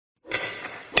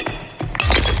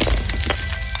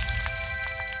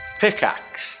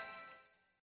Pickaxe.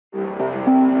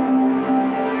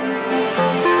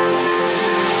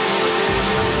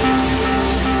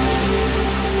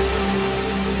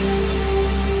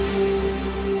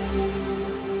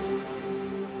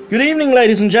 Good evening,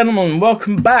 ladies and gentlemen.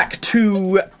 Welcome back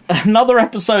to another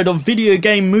episode of Video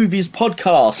Game Movies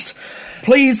Podcast.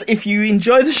 Please, if you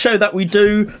enjoy the show that we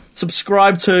do,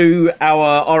 subscribe to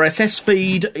our RSS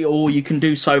feed, or you can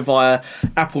do so via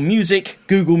Apple Music,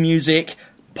 Google Music,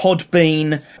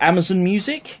 Podbean, Amazon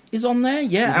Music is on there.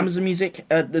 Yeah, Amazon Music.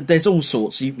 There's all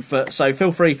sorts. So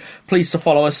feel free, please, to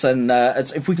follow us, and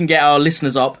if we can get our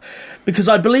listeners up, because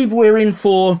I believe we're in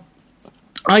for,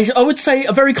 I would say,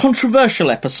 a very controversial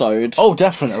episode. Oh,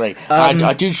 definitely.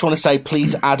 I do just want to say,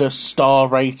 please add a star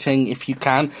rating if you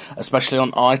can, especially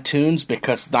on iTunes,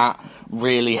 because that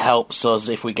really helps us.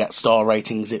 If we get star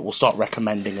ratings, it will start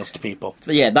recommending us to people.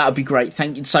 Yeah, that would be great.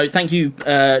 Thank you. So thank you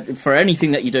for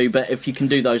anything that you do, but if you can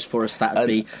do those for us, that would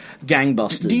be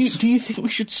gangbusters. Do you think we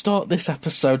should start this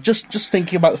episode, just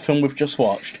thinking about the film we've just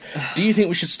watched, do you think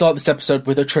we should start this episode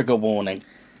with a trigger warning?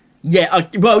 Yeah,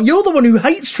 well, you're the one who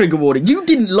hates trigger warning. You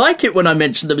didn't like it when I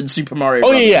mentioned them in Super Mario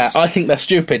Bros. Oh, yeah, I think they're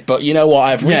stupid, but you know what?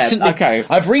 I've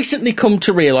recently come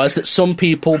to realise that some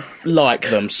people like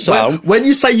them, so... When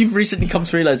you say you've recently come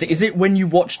to realise it, is it when you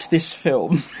watched this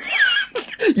film?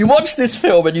 You watched this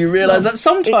film and you realise that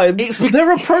sometimes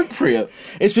they're appropriate.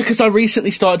 It's because I recently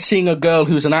started seeing a girl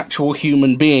who's an actual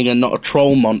human being and not a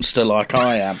troll monster like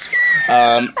I am.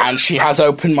 And she has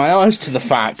opened my eyes to the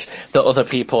fact that other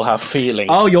people have feelings.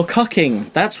 Oh, you're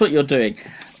cucking. That's what you're doing.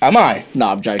 Am I? No,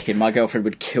 I'm joking. My girlfriend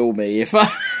would kill me if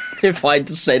I'd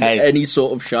said any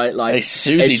sort of shite like... Hey,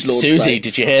 Susie,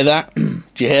 did you hear that? Did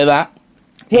you hear that?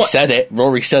 He said it.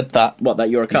 Rory said that. What, that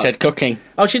you're a cuck? He said cooking.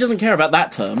 Oh, she doesn't care about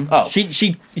that term. Oh.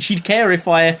 She'd care if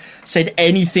I said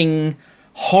anything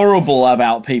horrible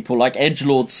about people, like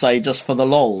edgelords say, just for the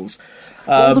lols.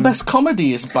 Well, the best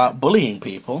comedy is about bullying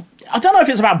people. I don't know if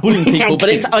it's about bullying people,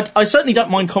 but I certainly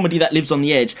don't mind comedy that lives on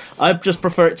the edge. I just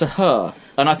prefer it to her.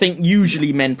 And I think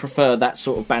usually men prefer that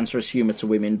sort of banterous humour to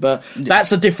women, but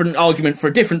that's a different argument for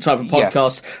a different type of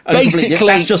podcast. Yeah. Basically,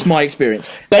 that's just my experience.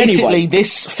 Basically, anyway.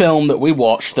 This film that we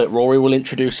watched, that Rory will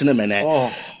introduce in a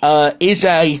minute, is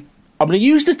I'm going to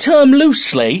use the term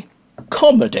loosely,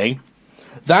 comedy,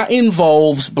 that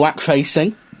involves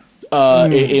blackfacing,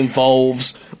 it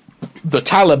involves the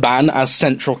Taliban as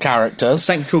central characters.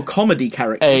 Central comedy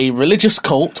characters. A religious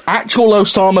cult, actual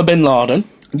Osama bin Laden.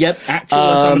 Yep, actual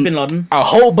Osama bin Laden. A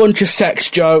whole bunch of sex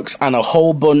jokes and a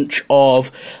whole bunch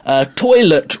of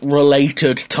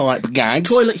toilet-related type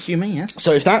gags. Toilet humour, yes.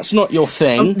 So if that's not your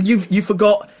thing... You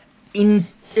forgot...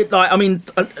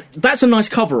 that's a nice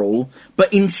coverall,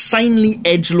 but insanely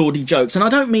edgelordy jokes. And I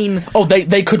don't mean... Oh,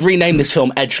 they could rename this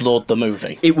film Edgelord the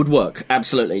Movie. It would work,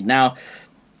 absolutely. Now,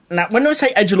 when I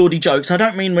say edgelordy jokes, I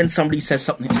don't mean when somebody says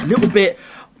something that's a little bit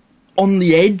on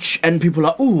the edge and people are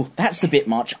like, ooh, that's a bit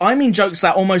much. I mean jokes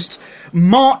that almost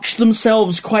march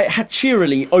themselves quite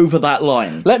cheerily over that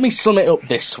line. Let me sum it up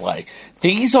this way.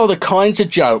 These are the kinds of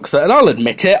jokes that, and I'll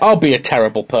admit it, I'll be a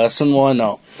terrible person, why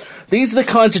not? These are the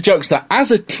kinds of jokes that,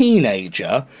 as a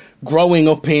teenager, growing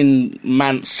up in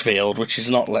Mansfield, which is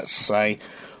not, let's say,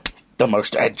 the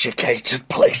most educated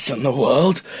place in the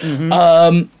world,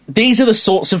 these are the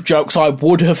sorts of jokes I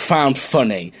would have found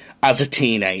funny as a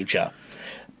teenager.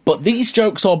 But these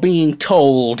jokes are being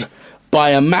told by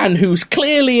a man who's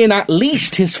clearly in at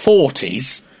least his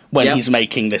 40s when he's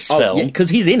making this film. Yeah, because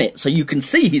he's in it, so you can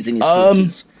see he's in his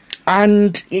 40s.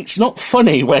 And it's not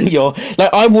funny when you're...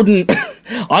 Like, I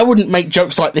wouldn't make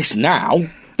jokes like this now,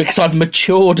 because I've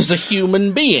matured as a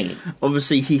human being.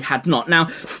 Obviously, he had not. Now...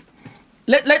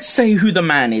 Let's say who the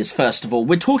man is, first of all.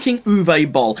 We're talking Uwe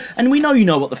Boll, and we know you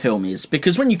know what the film is,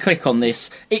 because when you click on this,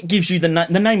 it gives you the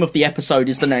name of the episode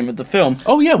is the name of the film.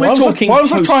 Oh, yeah, why was I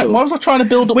trying to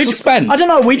build up suspense? I don't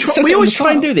know, we always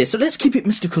try and do this, so let's keep it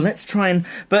mystical, let's try and...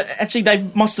 But actually, they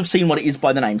must have seen what it is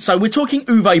by the name. So we're talking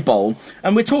Uwe Boll,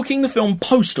 and we're talking the film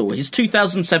Postal, his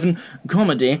 2007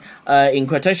 comedy, in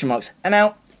quotation marks. And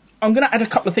now, I'm going to add a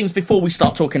couple of things before we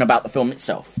start talking about the film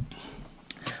itself.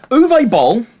 Uwe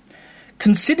Boll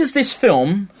considers this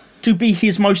film to be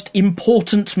his most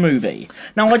important movie.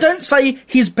 Now, I don't say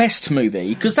his best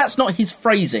movie, because that's not his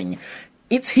phrasing.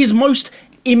 It's his most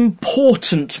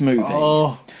important movie.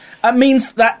 Oh. It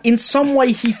means that in some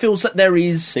way he feels that there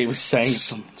is... He was saying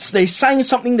something. They're saying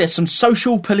something, there's some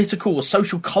social, political, or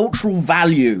social, cultural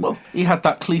value. Well, he had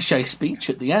that cliché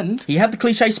speech at the end. He had the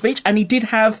cliché speech, and he did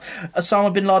have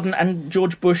Osama bin Laden and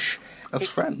George Bush... As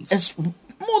friends.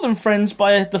 more than friends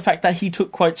by the fact that he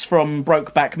took quotes from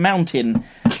Brokeback Mountain.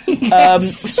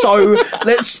 So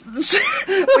let's.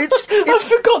 I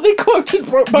forgot they quoted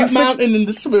Brokeback Mountain in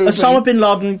this movie. Osama bin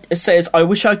Laden says, "I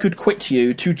wish I could quit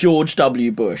you," to George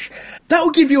W. Bush. That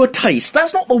will give you a taste.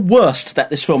 That's not the worst that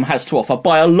this film has to offer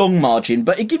by a long margin,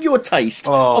 but it give you a taste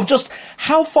of just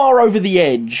how far over the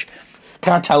edge.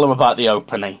 Can I tell them about the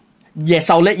opening? Yes,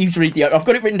 I'll let you read the. I've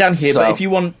got it written down here, but if you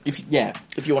want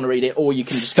to read it, or you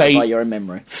can just go by your own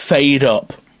memory. Fade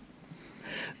up.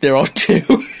 There are two.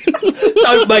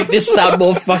 Don't make this sound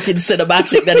more fucking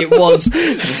cinematic than it was.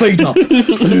 Fade up.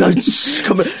 Lights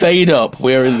coming. Fade up.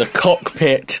 We're in the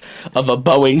cockpit of a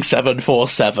Boeing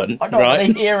 747. I don't want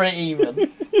to hear it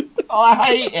even. I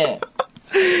hate it.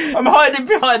 I'm hiding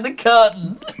behind the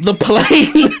curtain.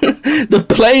 The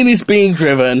plane is being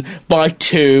driven by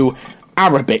two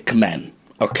Arabic men,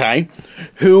 okay,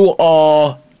 who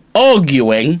are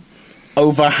arguing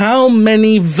over how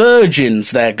many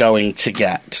virgins they're going to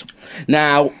get.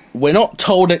 Now, we're not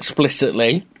told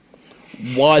explicitly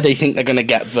why they think they're going to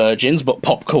get virgins, but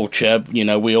pop culture,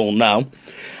 we all know.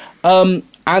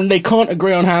 And they can't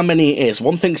agree on how many it is.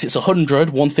 One thinks it's 100,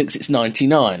 one thinks it's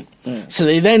 99. So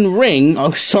they then ring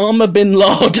Osama bin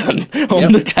Laden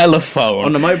on the telephone.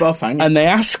 On the mobile phone. And they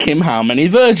ask him how many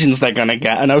virgins they're going to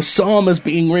get. And Osama's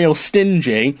being real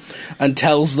stingy and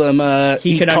tells them...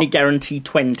 he can only guarantee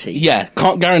 20. Yeah,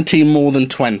 can't guarantee more than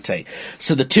 20.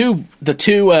 So the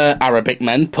two Arabic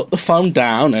men put the phone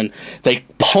down and they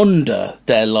ponder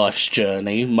their life's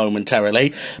journey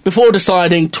momentarily before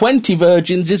deciding 20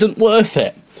 virgins isn't worth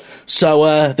it.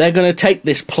 So they're going to take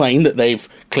this plane that they've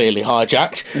clearly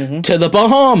hijacked to the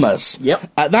Bahamas.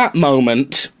 Yep. At that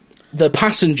moment, the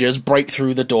passengers break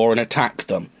through the door and attack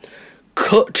them.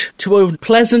 Cut to a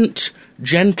pleasant,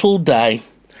 gentle day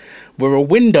where a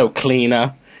window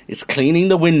cleaner is cleaning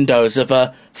the windows of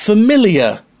a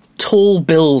familiar, tall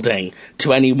building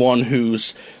to anyone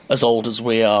who's as old as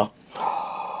we are.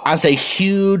 As a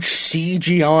huge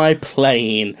CGI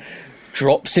plane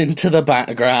drops into the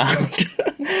background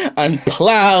and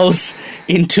plows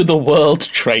into the World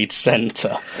Trade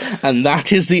Center. And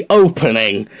that is the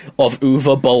opening of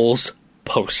Uwe Boll's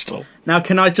Postal. Now,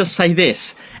 can I just say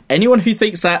this? Anyone who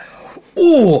thinks that,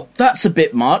 that's a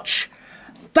bit much,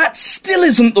 that still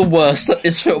isn't the worst that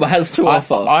this film has to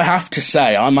offer. I have to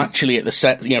say, I'm actually at the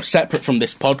separate from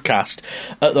this podcast,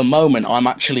 at the moment, I'm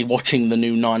actually watching the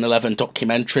new 9/11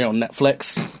 documentary on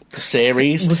Netflix, the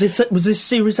series. Was this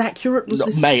series accurate?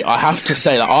 Mate, I have to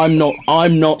say that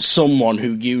I'm not someone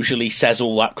who usually says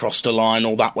all that crossed a line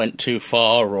or that went too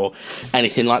far or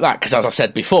anything like that, because as I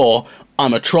said before,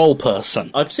 I'm a troll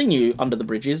person. I've seen you under the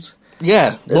bridges.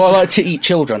 Yeah, well, I like to eat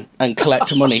children and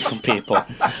collect money from people.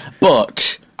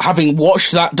 But having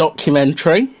watched that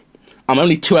documentary, I'm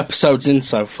only 2 episodes in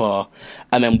so far,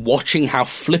 and then watching how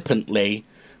flippantly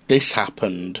this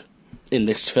happened in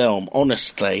this film,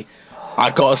 honestly, I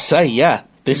gotta say,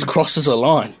 this crosses a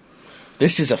line.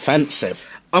 This is offensive.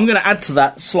 I'm going to add to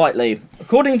that slightly.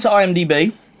 According to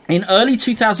IMDb, in early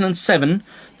 2007,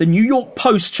 the New York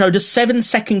Post showed a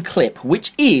 7-second clip,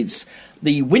 which is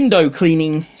the window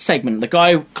cleaning segment. The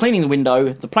guy cleaning the window,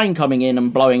 the plane coming in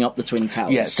and blowing up the Twin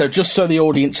Towers. Yeah, so just so the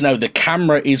audience know, the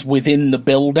camera is within the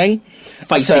building.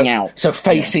 Facing out. So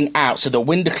facing out. So the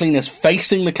window cleaner's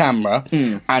facing the camera,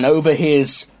 and over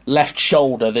his left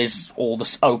shoulder there's all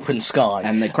this open sky.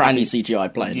 And the crappy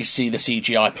CGI plane. You see the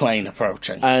CGI plane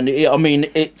approaching. And,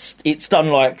 it's done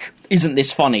like, isn't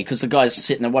this funny? Because the guy's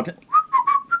sitting there wiping...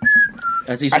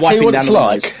 As he's wiping down the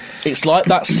windows. It's like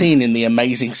that scene in The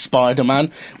Amazing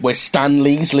Spider-Man where Stan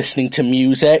Lee's listening to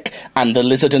music and the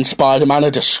Lizard and Spider-Man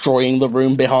are destroying the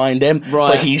room behind him.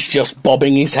 Right. But he's just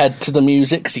bobbing his head to the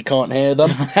music because he can't hear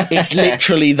them. It's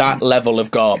literally that level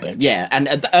of garbage. Yeah, and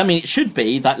it should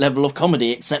be that level of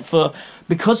comedy, except for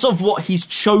because of what he's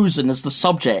chosen as the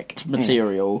subject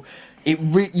material,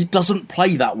 it doesn't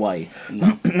play that way.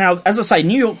 No. Now, as I say,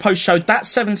 New York Post showed that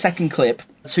 7-second clip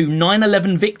to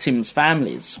 9/11 victims'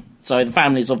 families. So the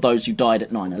families of those who died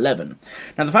at 9/11.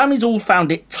 Now, the families all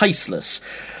found it tasteless.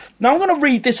 Now, I'm going to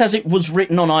read this as it was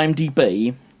written on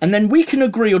IMDb, and then we can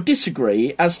agree or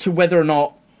disagree as to whether or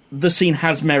not the scene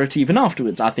has merit even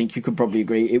afterwards. I think you could probably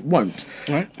agree it won't.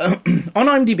 Right. On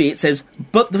IMDb, it says,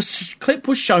 but the clip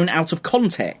was shown out of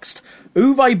context.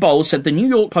 Uwe Boll said the New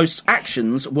York Post's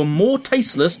actions were more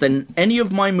tasteless than any of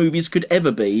my movies could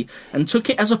ever be, and took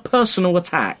it as a personal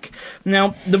attack.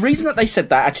 Now, the reason that they said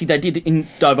that, actually they did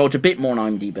divulge a bit more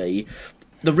on IMDb,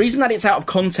 the reason that it's out of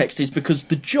context is because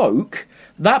the joke,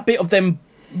 that bit of them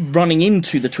running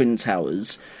into the Twin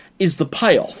Towers, is the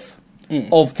payoff.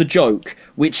 of the joke,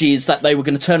 which is that they were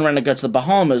going to turn around and go to the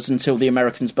Bahamas until the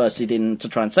Americans bursted in to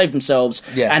try and save themselves,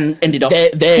 and ended up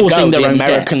causing their own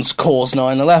Americans death. Caused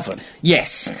 9/11.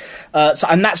 Yes.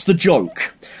 And that's the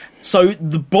joke. So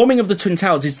the bombing of the Twin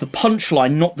Towers is the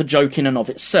punchline, not the joke in and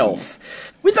of itself.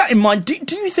 With that in mind,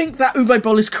 do you think that Uwe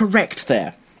Boll is correct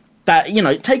there? That,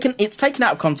 it's taken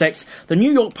out of context. The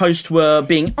New York Post were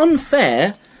being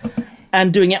unfair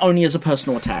and doing it only as a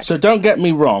personal attack. So don't get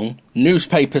me wrong,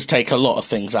 newspapers take a lot of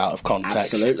things out of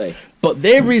context. Absolutely. But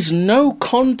there is no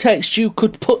context you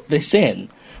could put this in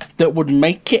that would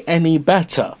make it any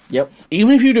better. Yep.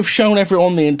 Even if you'd have shown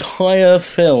everyone the entire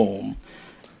film,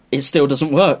 it still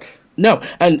doesn't work. No,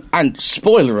 and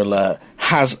spoiler alert,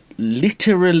 has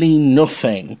literally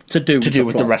nothing to do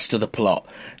with the rest of the plot.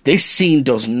 This scene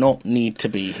does not need to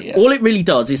be here. All it really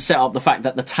does is set up the fact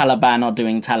that the Taliban are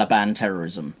doing Taliban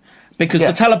terrorism. Because the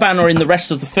Taliban are in the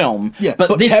rest of the film,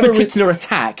 but this particular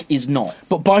attack is not.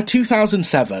 But by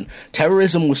 2007,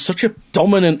 terrorism was such a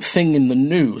dominant thing in the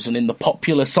news and in the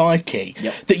popular psyche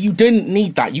that you didn't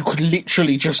need that. You could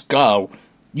literally just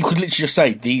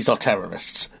say, these are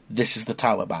terrorists. This is the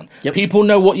Taliban. Yep. People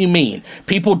know what you mean.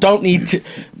 People don't need to...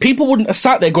 People wouldn't have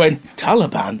sat there going,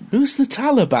 Taliban? Who's the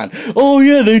Taliban? Oh,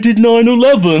 yeah, they did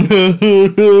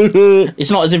 9/11. It's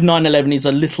not as if 9/11 is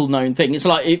a little-known thing. It's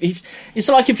like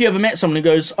if you ever met someone who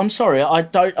goes, I'm sorry, I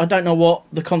don't know what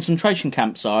the concentration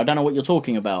camps are. I don't know what you're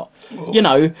talking about.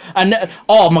 And,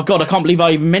 oh, my God, I can't believe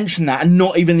I even mentioned that, and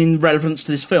not even in relevance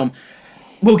to this film.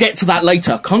 We'll get to that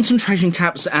later. Concentration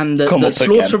camps and the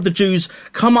slaughter of the Jews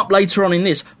come up later on in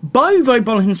this by Uwe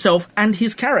Boll himself and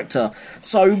his character.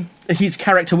 So, his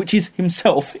character, which is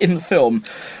himself in the film.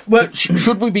 Well,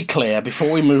 should we be clear, before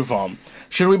we move on,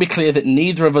 should we be clear that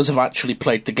neither of us have actually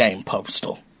played the game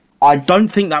Postal? I don't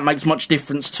think that makes much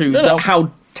difference to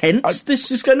how tense this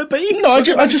is going to be. No, I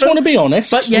just want to be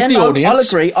honest with the audience. I'll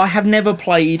agree. I have never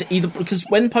played either, because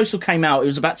when Postal came out, it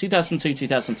was about 2002,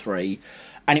 2003.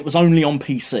 And it was only on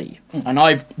PC. And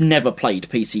I've never played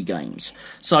PC games.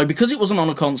 So because it wasn't on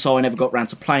a console, I never got round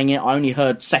to playing it. I only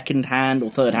heard second-hand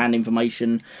or third-hand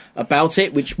information about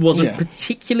it, which wasn't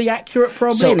particularly accurate,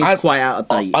 probably, and it's quite out of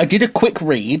date. I did a quick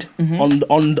read on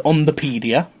the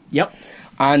Pedia. Yep.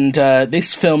 And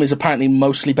this film is apparently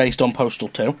mostly based on Postal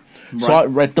 2. Right. So I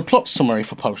read the plot summary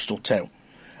for Postal 2.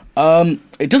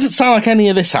 It doesn't sound like any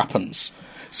of this happens.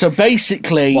 So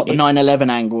basically... What, the 9/11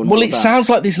 angle? Well, it sounds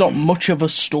like there's not much of a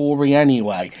story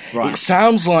anyway. Right. It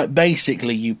sounds like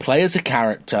basically you play as a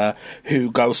character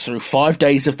who goes through 5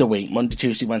 days of the week, Monday,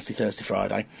 Tuesday, Wednesday, Thursday,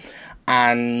 Friday,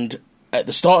 and at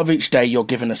the start of each day you're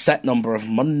given a set number of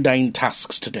mundane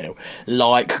tasks to do,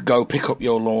 like go pick up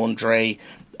your laundry,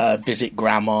 visit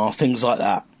grandma, things like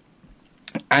that.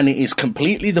 And it is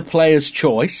completely the player's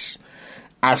choice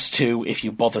as to if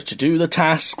you bother to do the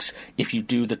tasks, if you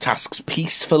do the tasks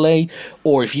peacefully,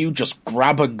 or if you just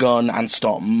grab a gun and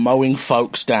start mowing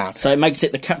folks down. So it makes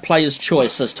it the player's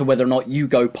choice as to whether or not you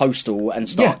go postal and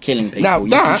start killing people. Now, you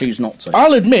can choose not to.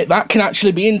 I'll admit, that can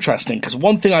actually be interesting, because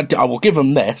one thing I will give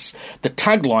them this, the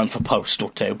tagline for Postal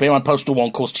 2, being on Postal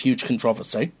 1 caused huge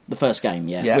controversy. The first game,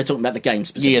 yeah. We're talking about the game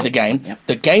specifically. Yeah, the game. Yep.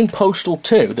 The game Postal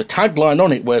 2, the tagline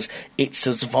on it was, it's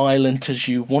as violent as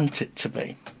you want it to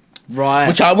be. Right.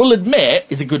 Which I will admit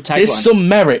is a good tagline. There's some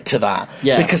merit to that.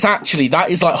 Yeah. Because actually that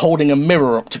is like holding a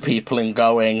mirror up to people and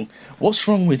going, what's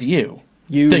wrong with you?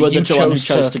 You were the one who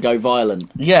chose to go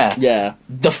violent. Yeah. Yeah.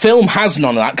 The film has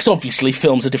none of that, because obviously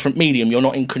film's a different medium. You're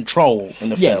not in control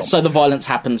in the film. Yeah, so the violence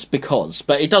happens because.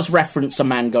 But it does reference a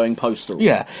man going postal.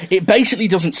 Yeah. It basically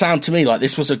doesn't sound to me like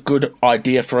this was a good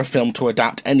idea for a film to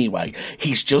adapt anyway.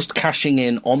 He's just cashing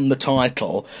in on the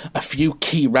title a few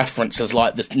key references,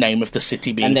 like the name of the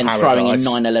city being Paradise. And then Paradise.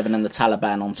 throwing in 9/11 and the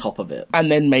Taliban on top of it.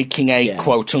 And then making a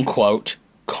quote-unquote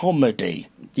comedy.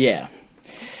 Yeah.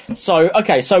 So,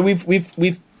 okay, so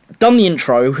we've done the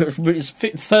intro. It's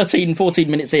 13, 14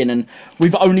 minutes in, and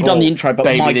we've only done the intro, but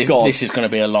my God. This is going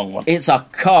to be a long one. It's a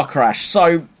car crash.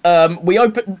 So, we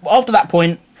open... After that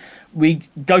point, we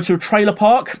go to a trailer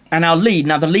park, and our lead...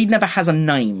 Now, the lead never has a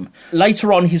name.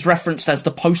 Later on, he's referenced as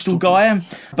the postal guy,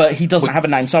 but he doesn't have a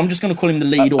name, so I'm just going to call him the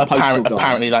lead or postal guy.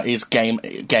 Apparently, that is game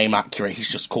accurate. He's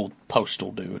just called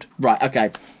Postal Dude. Right,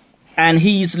 okay. And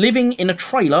he's living in a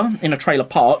trailer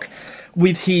park,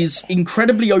 with his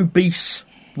incredibly obese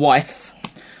wife,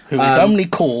 who is only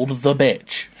called the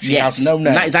bitch. She has no name.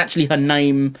 And that is actually her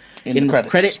name in the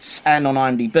credits and on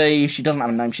IMDb. She doesn't have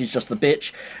a name, she's just the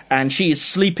bitch. And she is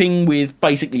sleeping with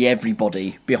basically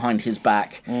everybody behind his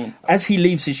back. As he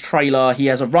leaves his trailer, he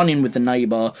has a run-in with the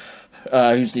neighbour,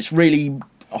 who's this really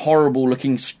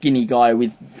horrible-looking skinny guy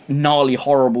with gnarly,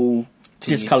 horrible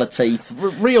discoloured teeth.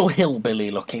 Real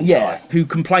hillbilly looking Yeah, guy. who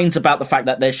complains about the fact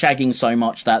that they're shagging so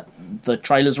much that the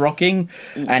trailer's rocking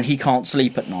and he can't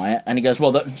sleep at night. And he goes,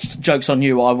 well, that joke's on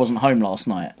you, I wasn't home last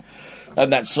night.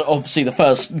 And that's obviously the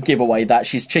first giveaway that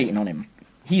she's cheating on him.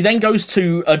 He then goes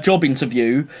to a job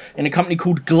interview in a company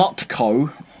called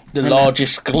Glutco. The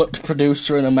largest glut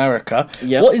producer in America.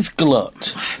 Yep. What is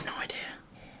glut? I have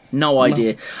no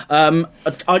idea.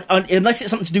 Unless it's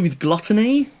something to do with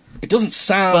gluttony. It doesn't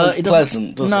sound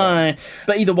pleasant, does it? No.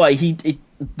 But either way,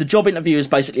 the job interview is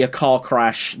basically a car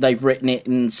crash. They've written it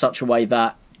in such a way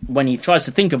that when he tries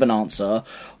to think of an answer,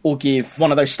 or give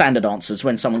one of those standard answers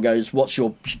when someone goes, what's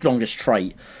your strongest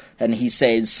trait? And he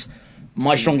says,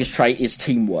 my strongest trait is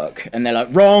teamwork. And they're like,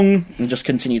 wrong, and just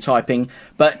continue typing.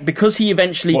 But because he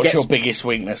eventually What's gets... your biggest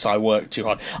weakness? I work too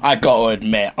hard. I got to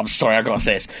admit, I'm sorry, I got to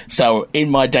say this. So, in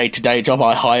my day-to-day job,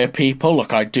 I hire people,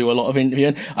 like I do a lot of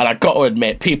interviewing, and I got to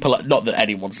admit, people, not that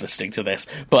anyone's listening to this,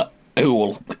 but who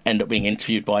will end up being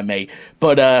interviewed by me.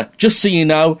 But just so you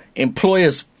know,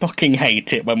 employers fucking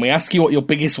hate it when we ask you what your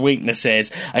biggest weakness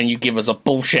is and you give us a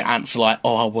bullshit answer like,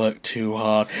 oh, I work too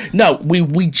hard. No,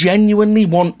 we genuinely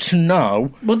want to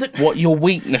know what your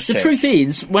weakness is. The truth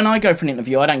is, when I go for an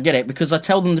interview, I don't get it because I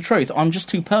tell them the truth. I'm just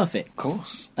too perfect. Of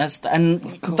course.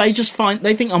 They just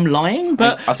they think I'm lying,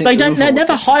 but I think they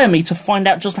never hire me to find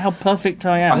out just how perfect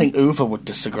I am. I think Uwe would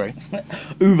disagree.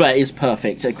 Uwe is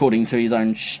perfect, according to his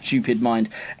own stupid mind.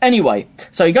 Anyway,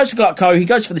 so he goes to Glutco, he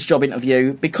goes for this job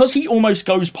interview. Because he almost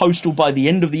goes postal by the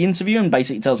end of the interview and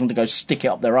basically tells them to go stick it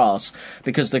up their arse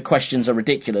because the questions are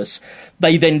ridiculous,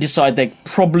 they then decide they're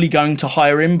probably going to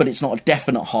hire him, but it's not a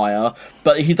definite hire.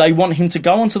 But they want him to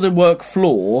go onto the work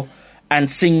floor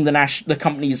and sing the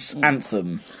company's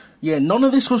anthem. Yeah, none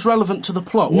of this was relevant to the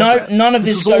plot, was it? None of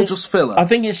this was all just filler. I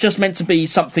think it's just meant to be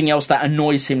something else that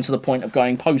annoys him to the point of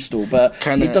going postal, but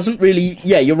it doesn't really...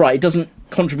 Yeah, you're right, it doesn't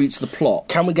contribute to the plot.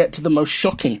 Can we get to the most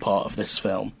shocking part of this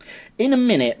film? In a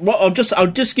minute. Well, I'll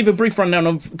just give a brief rundown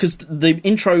of... Because the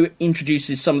intro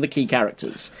introduces some of the key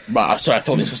characters. Right, sorry, I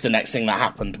thought this was the next thing that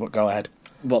happened, but go ahead.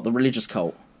 What, the religious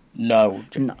cult? No.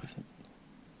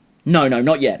 No,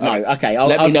 not yet. No, okay.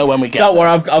 Let me know when we get Don't worry,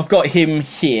 I've got him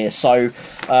here, so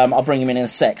I'll bring him in a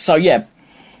sec. So, yeah,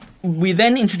 we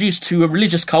then introduced to a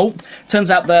religious cult.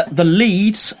 Turns out that the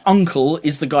lead's uncle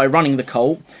is the guy running the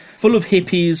cult, full of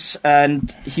hippies,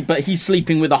 but he's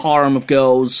sleeping with a harem of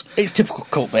girls. It's typical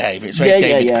cult behaviour. It's very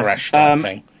David Koresh type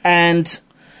thing. And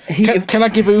can I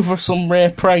give Uwe some rare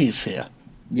praise here?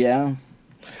 Yeah.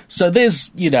 So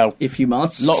there's, if you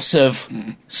must, lots of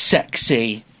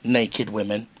sexy naked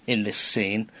women in this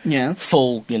scene. Yeah.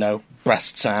 Full,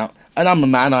 breasts out. And I'm a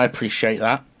man, I appreciate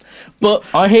that. But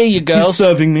I hear you girls. You're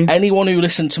serving me. Anyone who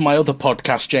listened to my other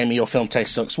podcast, Jamie, Your Film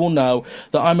Taste Sucks, will know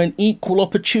that I'm an equal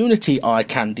opportunity eye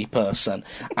candy person.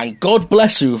 And God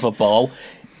bless Uwe Boll,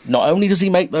 not only does he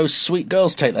make those sweet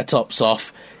girls take their tops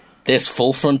off, there's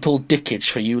full frontal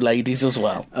dickage for you ladies as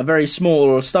well. A very small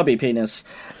or stubby penis.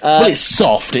 Well, it's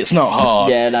soft, it's not hard.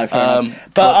 Yeah, no, fair enough.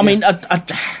 But, I mean,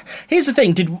 here's the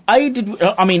thing.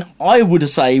 I would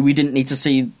say we didn't need to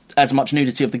see as much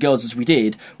nudity of the girls as we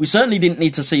did. We certainly didn't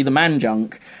need to see the man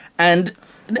junk. And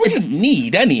we didn't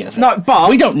need any of it. No,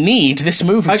 but... We don't need this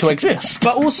movie to exist.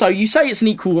 But also, you say it's an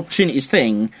equal opportunities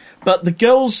thing, but the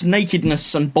girls'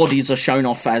 nakedness and bodies are shown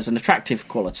off as an attractive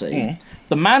quality. Mm.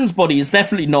 The man's body is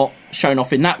definitely not shown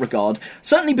off in that regard.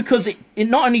 Certainly because it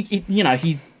not only,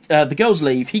 the girls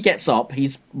leave, he gets up,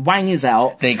 his wang is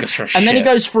out. Then he goes for a shit. And then he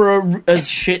goes for a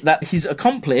shit that his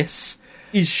accomplice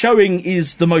is showing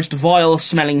is the most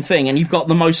vile-smelling thing, and you've got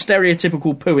the most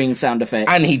stereotypical pooing sound effects.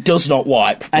 And he does not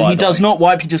wipe. And he does not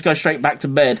wipe, he just goes straight back to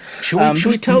bed. Should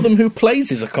we tell them who plays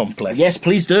his accomplice? Yes,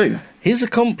 please do. His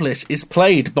accomplice is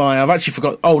played by... I've actually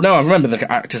forgot... Oh, no, I remember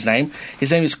the actor's name.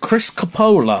 His name is Chris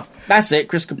Coppola. That's it,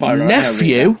 Chris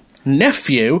Coppola.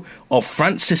 Nephew of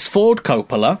Francis Ford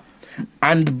Coppola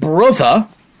and brother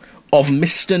of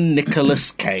Mr.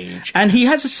 Nicolas Cage. And he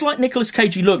has a slight Nicolas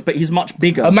Cagey look, but he's much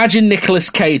bigger. Imagine Nicolas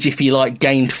Cage if he,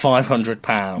 gained 500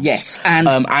 pounds. Yes, and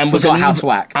was how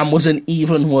to act. And was an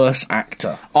even worse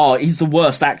actor. Oh, he's the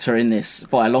worst actor in this,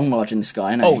 by a long margin, this guy,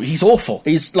 isn't he? Oh, he's awful.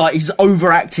 He's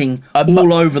overacting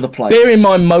all over the place. Bear in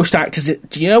mind, most actors...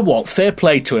 Do you know what? Fair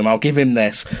play to him, I'll give him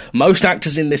this. Most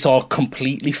actors in this are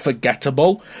completely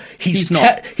forgettable. He's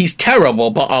not. He's terrible,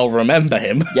 but I'll remember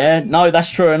him. Yeah, no,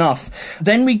 that's true enough.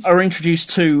 Then we are introduced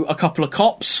to a couple of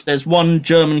cops. There's one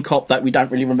German cop that we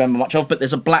don't really remember much of, but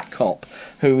there's a black cop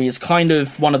who is kind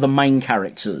of one of the main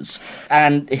characters.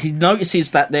 And he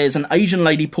notices that there's an Asian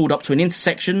lady pulled up to an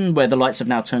intersection where the lights have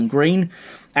now turned green,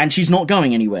 and she's not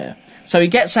going anywhere. So he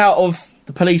gets out of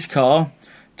the police car,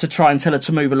 to try and tell her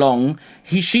to move along.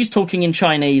 She's talking in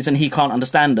Chinese and he can't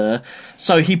understand her.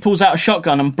 So he pulls out a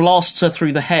shotgun and blasts her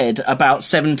through the head about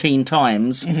 17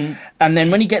 times. Mm-hmm. And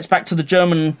then when he gets back to the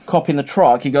German cop in the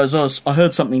truck, he goes, "Oh, I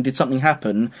heard something. Did something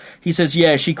happen?" He says,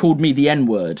 "Yeah, she called me the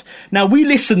N-word." Now, we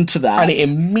listened to that. And it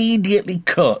immediately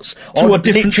cuts to a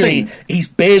different literally, thing. He's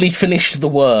barely finished the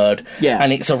word. Yeah.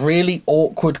 And it's a really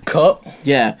awkward cut.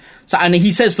 Yeah. So, and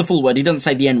he says the full word. He doesn't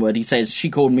say the N-word. He says, "She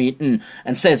called me,"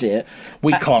 and says it.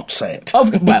 We can't say it.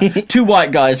 Well, two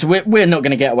white guys, we're not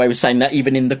going to get away with saying that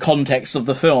even in the context of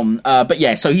the film. But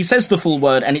yeah, so he says the full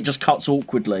word and it just cuts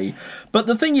awkwardly. But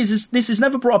the thing is this is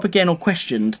never brought up again or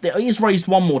questioned. It is raised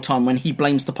one more time when he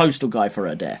blames the postal guy for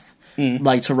her death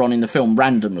later on in the film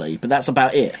randomly. But that's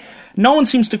about it. No one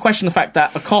seems to question the fact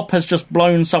that a cop has just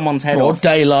blown someone's head off.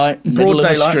 Broad daylight, middle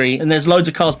of the street. And there's loads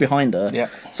of cars behind her. Yeah.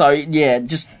 So, yeah,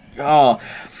 just...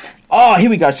 here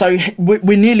we go. So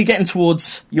we're nearly getting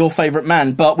towards your favourite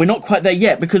man, but we're not quite there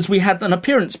yet because we had an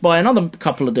appearance by another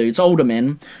couple of dudes, older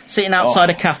men, sitting outside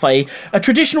a cafe. A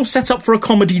traditional setup for a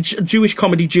Jewish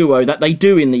comedy duo that they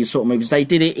do in these sort of movies. They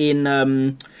did it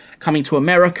in Coming to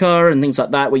America and things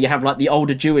like that, where you have like the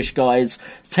older Jewish guys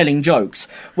telling jokes.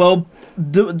 Well,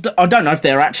 I don't know if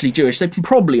they're actually Jewish. They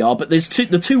probably are, but there's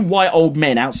the two white old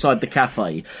men outside the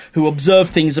cafe who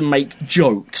observe things and make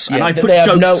jokes. Yeah, and I put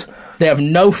jokes. They have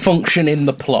no function in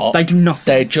the plot. They do nothing.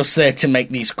 They're just there to make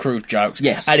these crude jokes.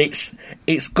 Yes. And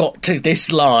it's got to...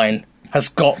 This line has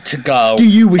got to go... Do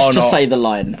you wish to say the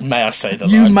line? May I say the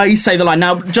line? You may say the line.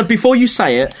 Now, just before you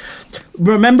say it,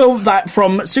 remember that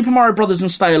from Super Mario Brothers and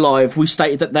Stay Alive, we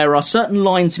stated that there are certain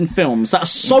lines in films that are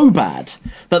so bad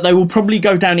that they will probably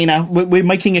go down in our... We're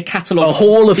making a catalogue... A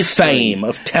hall of history. fame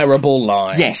of terrible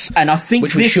lines. Yes, and I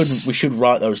think we should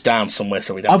write those down somewhere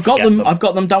so we don't I've got forget them. I've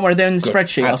got them. Don't worry, they're in the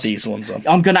spreadsheet. Add these ones on.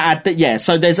 I'm going to add that. Yeah.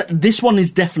 So this one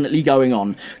is definitely going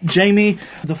on. Jamie,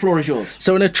 the floor is yours.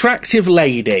 So an attractive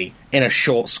lady in a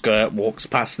short skirt walks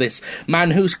past this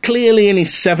man who's clearly in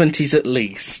his 70s at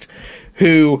least,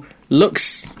 who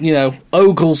looks,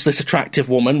 ogles this attractive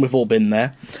woman, we've all been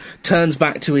there, turns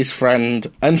back to his friend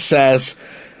and says,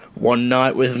 "One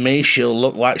night with me, she'll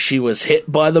look like she was hit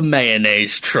by the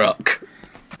mayonnaise truck."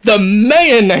 The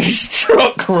mayonnaise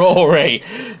truck, Rory!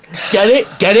 Get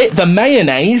it? The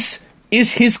mayonnaise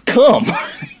is his cum.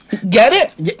 Get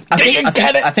it? Yeah,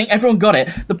 I think everyone got it.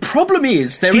 The problem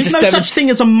is, there is no such thing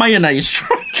as a mayonnaise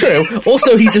truck. True.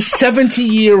 Also, he's a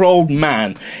 70-year-old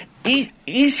man.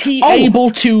 Is he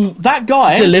able to that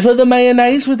guy deliver the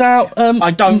mayonnaise without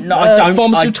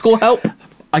pharmaceutical help?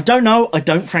 I don't know. I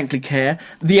don't frankly care.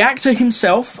 The actor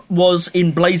himself was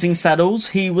in Blazing Saddles.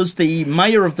 He was the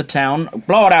mayor of the town.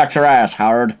 Blow it out your ass,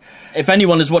 Howard. If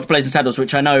anyone has watched Blazing Saddles,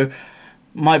 which I know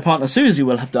my partner Susie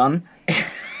will have done...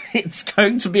 It's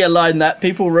going to be a line that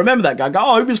people remember that guy, go,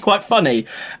 "Oh, he was quite funny."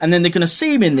 And then they're going to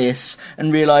see him in this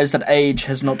and realise that age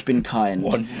has not been kind.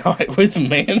 One night with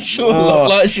me and she'll look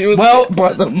like she was hit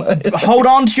by the mayonnaise. Hold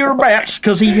on to your bets,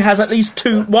 because he has at least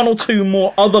one or two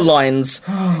more other lines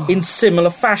in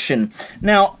similar fashion.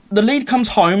 Now, the lead comes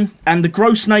home and the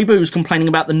gross neighbour who's complaining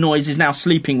about the noise is now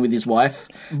sleeping with his wife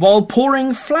while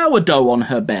pouring flour dough on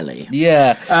her belly.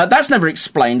 Yeah. That's never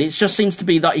explained. It just seems to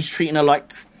be that he's treating her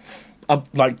like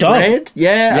dough. Bread?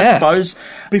 Yeah, I suppose.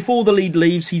 Before the lead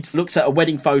leaves, he looks at a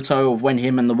wedding photo of when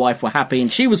him and the wife were happy, and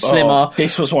she was slimmer.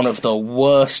 This was one of the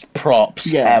worst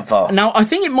props ever. Now, I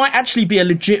think it might actually be a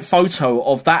legit photo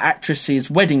of that actress's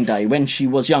wedding day when she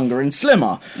was younger and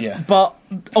slimmer. Yeah. But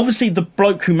obviously the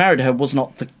bloke who married her was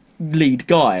not the lead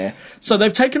guy. So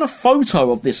they've taken a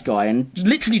photo of this guy and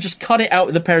literally just cut it out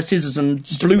with a pair of scissors and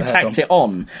blue-tacked it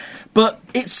on. But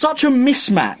it's such a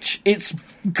mismatch. It's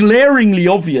glaringly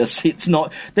obvious it's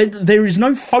not... There is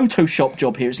no Photoshop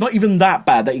job here. It's not even that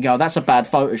bad that you go, "That's a bad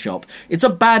Photoshop." It's a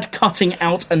bad cutting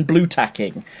out and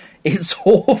blue-tacking. It's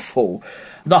awful.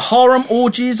 The harem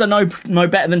orgies are no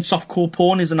better than softcore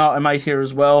porn, is an art I made here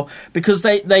as well, because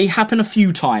they happen a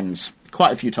few times.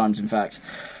 Quite a few times, in fact.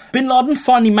 Bin Laden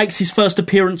finally makes his first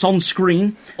appearance on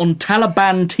screen on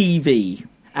Taliban TV.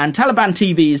 And Taliban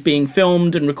TV is being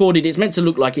filmed and recorded. It's meant to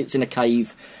look like it's in a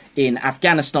cave in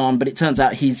Afghanistan, but it turns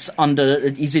out he's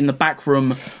in the back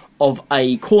room of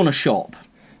a corner shop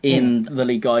in the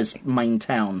lead guy's main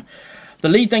town. The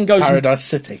lead then goes... Paradise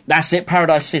City. That's it,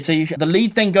 Paradise City. The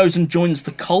lead then goes and joins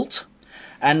the cult.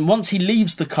 And once he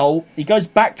leaves the cult, he goes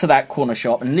back to that corner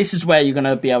shop. And this is where you're going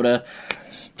to be able to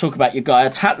talk about your guy.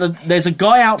 There's a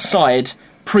guy outside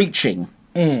preaching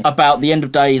about the end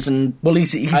of days and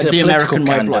he's the American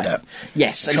way of candidate. life.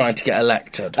 Yes, trying to get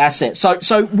elected. That's it.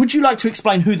 So would you like to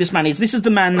explain who this man is? This is the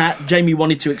man that Jamie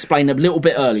wanted to explain a little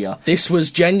bit earlier. This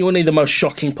was genuinely the most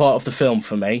shocking part of the film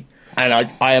for me.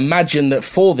 And I imagine that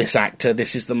for this actor,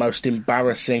 this is the most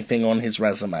embarrassing thing on his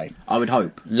resume. I would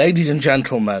hope. Ladies and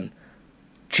gentlemen,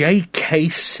 J.K.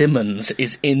 Simmons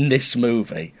is in this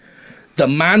movie. The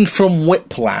man from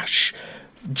Whiplash,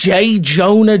 J.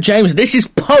 Jonah Jameson. This is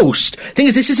post. Thing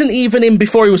is, this isn't even in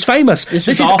before he was famous. This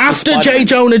is after J.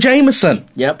 Jonah Jameson.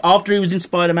 Yep, after he was in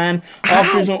Spider-Man.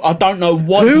 I don't know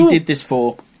what he did this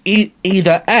for.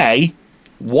 Either A,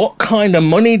 what kind of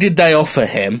money did they offer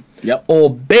him? Yep. Or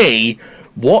B,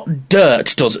 what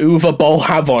dirt does Uwe Boll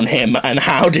have on him, and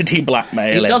how did he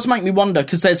blackmail him? It does make me wonder,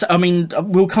 because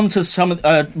we'll come to some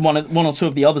one or two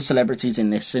of the other celebrities in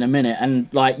this in a minute, and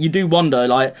you do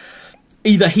wonder,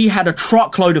 either he had a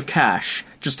truckload of cash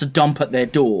just to dump at their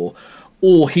door,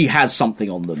 or he has something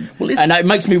on them. And it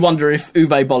makes me wonder if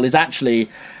Uwe Boll is actually...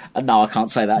 No, I can't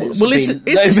say that. Is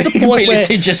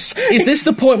this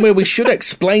the point where we should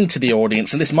explain to the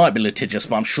audience, and this might be litigious,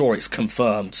 but I'm sure it's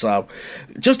confirmed, so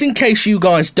just in case you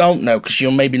guys don't know, because you're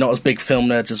maybe not as big film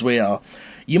nerds as we are,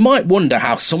 you might wonder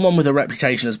how someone with a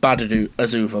reputation as bad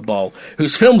as Uwe Boll,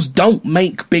 whose films don't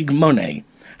make big money...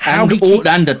 and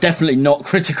are definitely not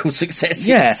critical successes.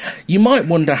 Yeah, you might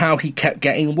wonder how he kept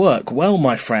getting work. Well,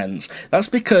 my friends, that's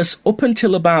because up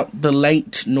until about the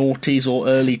late noughties or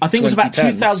early 2010s... I think it was about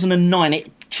 2009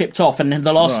 it chipped off, and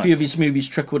the last few of his movies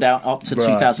trickled out up to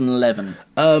 2011.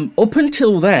 Up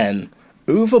until then,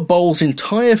 Uwe Boll's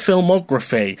entire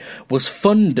filmography was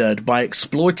funded by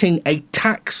exploiting a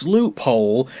tax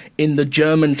loophole in the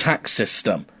German tax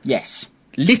system. Yes.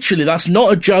 Literally, that's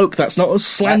not a joke, that's not a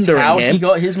slandering him. That's how he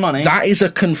got his money. That is a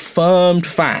confirmed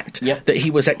fact, that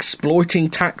he was exploiting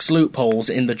tax loopholes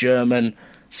in the German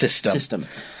system.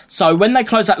 So when they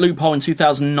closed that loophole in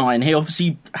 2009, he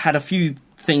obviously had a few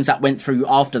things that went through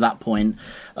after that point,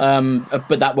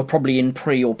 but that were probably in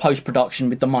pre- or post-production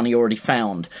with the money already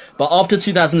found. But after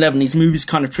 2011, his movies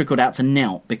kind of trickled out to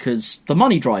naught because the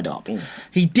money dried up.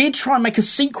 He did try and make a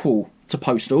sequel to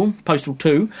Postal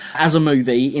 2, as a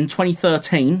movie in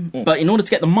 2013, but in order to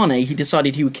get the money, he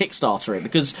decided he would Kickstarter it,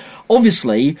 because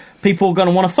obviously people are going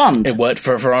to want to fund. It worked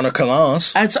for Veronica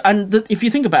Mars. If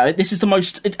you think about it, this is the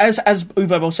most, as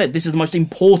Uwe Boll said, this is the most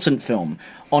important film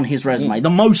on his resume, the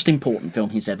most important film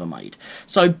he's ever made.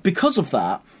 So because of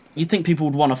that, you'd think people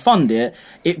would want to fund it.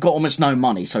 It got almost no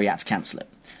money, so he had to cancel it.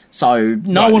 So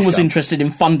no one was interested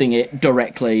in funding it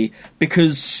directly,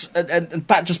 because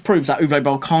that just proves that Uwe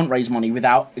Boll can't raise money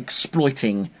without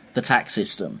exploiting the tax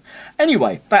system.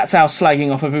 Anyway, that's our slagging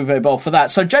off of Uwe Boll for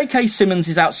that. So J.K. Simmons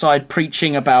is outside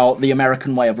preaching about the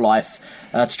American way of life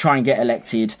to try and get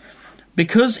elected.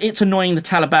 Because it's annoying the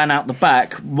Taliban out the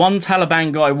back, one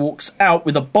Taliban guy walks out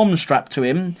with a bomb strapped to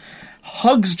him,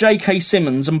 hugs J.K.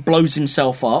 Simmons and blows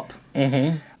himself up.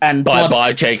 Mm-hmm. And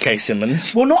Bye-bye, J.K.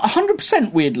 Simmons. Well, not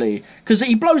 100%, weirdly, because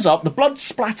he blows up, the blood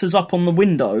splatters up on the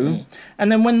window,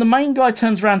 and then when the main guy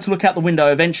turns around to look out the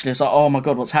window, eventually it's like, oh my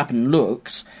god, what's happened?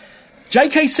 Looks.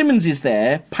 J.K. Simmons is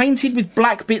there, painted with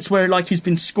black bits where he's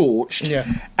been scorched,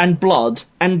 and blood,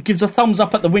 and gives a thumbs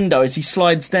up at the window as he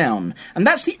slides down. And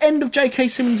that's the end of J.K.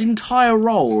 Simmons' entire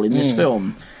role in this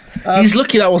film. He's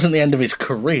lucky that wasn't the end of his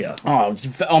career.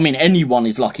 Anyone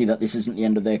is lucky that this isn't the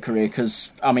end of their career,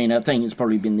 because, I think it's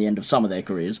probably been the end of some of their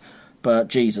careers, but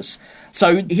Jesus.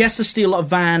 So he has to steal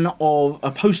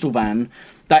a postal van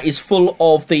that is full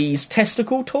of these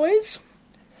testicle toys.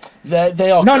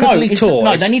 They are cuddly toys.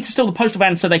 No, they need to steal the postal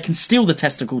van so they can steal the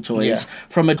testicle toys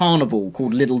from a carnival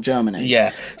called Little Germany.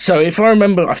 Yeah, so if I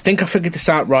remember, I think I figured this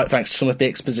out right thanks to some of the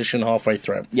exposition halfway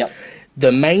through. Yep.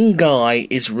 The main guy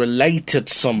is related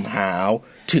somehow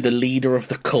to the leader of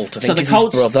the cult. I think it's his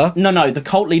brother. No, the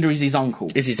cult leader is his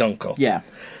uncle. Is his uncle. Yeah.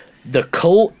 The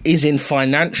cult is in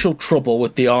financial trouble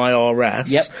with the IRS.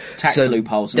 Yep, tax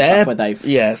loopholes and stuff where they've...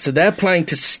 Yeah, so they're planning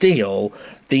to steal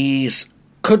these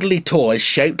cuddly toys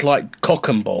shaped like cock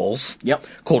and balls. Yep.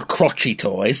 Called crotchy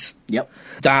toys. Yep.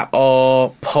 That are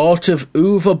part of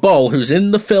Uwe Boll, who's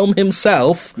in the film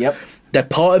himself. Yep. They're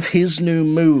part of his new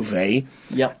movie.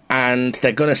 Yep. And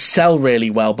they're going to sell really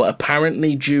well, but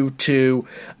apparently due to,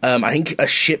 I think a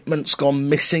shipment's gone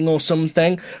missing or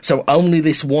something, so only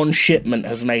this one shipment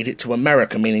has made it to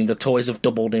America, meaning the toys have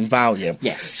doubled in value.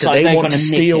 Yes. So they want to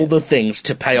steal the things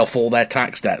to pay off all their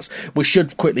tax debts. We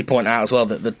should quickly point out as well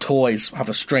that the toys have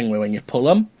a string where when you pull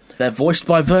them, they're voiced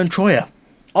by Vern Troyer.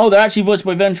 Oh, they're actually voiced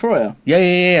by Vern Troyer?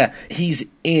 Yeah. He's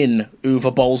in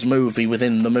Uwe Boll's movie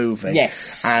within the movie.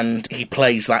 Yes. And he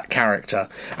plays that character.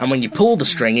 And when you pull the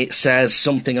string, it says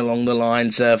something along the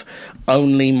lines of,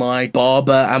 only my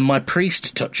barber and my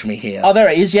priest touch me here. Oh, there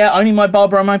it is, yeah. Only my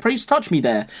barber and my priest touch me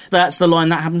there. That's the line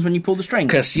that happens when you pull the string.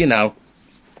 Because,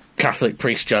 Catholic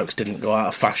priest jokes didn't go out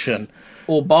of fashion.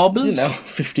 Or barbers?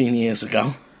 15 years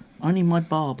ago. Only my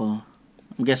barber.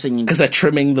 I'm guessing... Because they're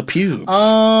trimming the pubes.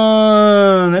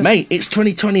 Oh... Mate, it's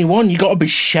 2021. You got to be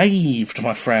shaved,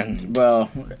 my friend. Well,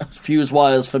 fuse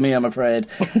wires for me, I'm afraid.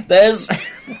 There's...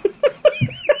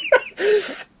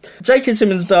 J.K.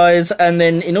 Simmons dies, and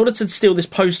then in order to steal this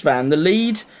post van, the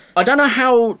lead... I don't know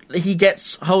how he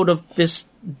gets hold of this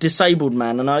disabled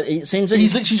man, and it seems that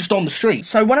he's literally just on the street.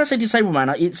 So when I say disabled man,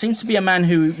 it seems to be a man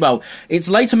who... Well, it's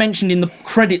later mentioned in the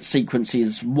credit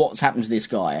sequences what's happened to this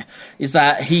guy, is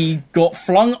that he got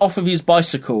flung off of his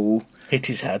bicycle... Hit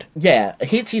his head. Yeah,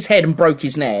 hit his head and broke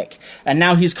his neck, and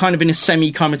now he's kind of in a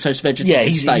semi-comatose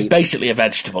vegetative state. He's basically a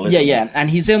vegetable, isn't he? Yeah, and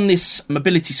he's on this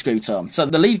mobility scooter. So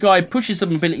the lead guy pushes the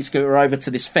mobility scooter over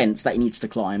to this fence that he needs to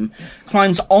climb,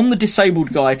 climbs on the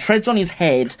disabled guy, treads on his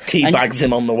head... Teabags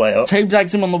him on the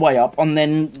way up. And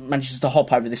then manages to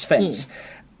hop over this fence.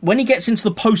 When he gets into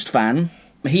the post van...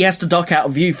 He has to duck out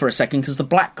of view for a second because the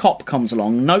black cop comes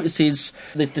along, notices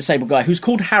the disabled guy, who's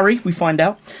called Harry, we find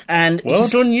out. And well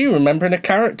done you, remembering a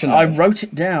character name. I wrote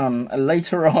it down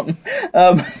later on.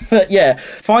 But yeah,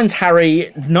 finds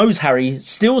Harry, knows Harry,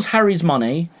 steals Harry's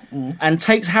money, and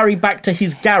takes Harry back to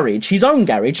his garage, his own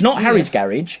garage, not Harry's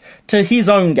garage, to his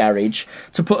own garage,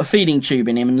 to put a feeding tube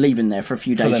in him and leave him there for a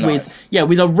few days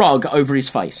with a rug over his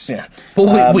face. Yeah.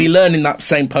 But we learn in that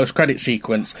same post-credit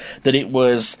sequence that it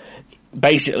was...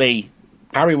 Basically,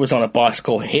 Harry was on a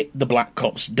bicycle, hit the black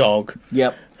cop's dog,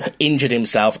 injured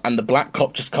himself, and the black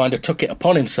cop just kind of took it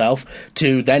upon himself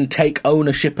to then take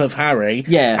ownership of Harry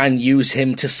and use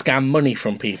him to scam money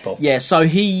from people. Yeah, so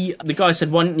the guy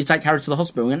said, why didn't you take Harry to the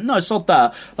hospital? He went, no, sod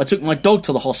that. I took my dog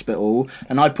to the hospital,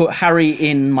 and I put Harry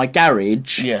in my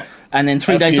garage. Yeah. And then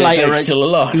 3 days later, he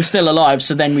was still alive,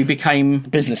 so then we became...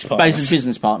 Business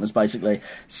partners, basically.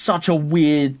 Such a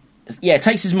weird... Yeah,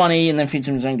 takes his money and then feeds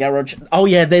him in his own garage. Oh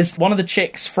yeah, there's one of the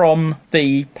chicks from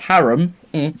the harem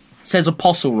says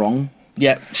apostle wrong.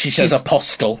 Yeah, she's a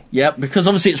postal. Yeah, because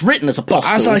obviously it's written as a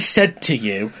postal. But as I said to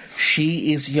you,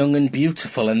 she is young and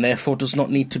beautiful and therefore does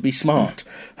not need to be smart.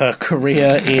 Her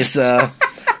career is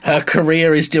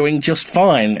doing just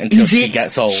fine until she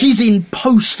gets old. She's in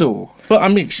Postal. But I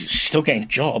mean, she's still getting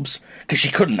jobs because she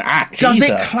couldn't act. Does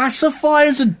it classify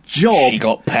as a job? She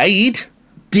got paid.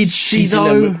 Did she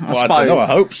though? I don't know, I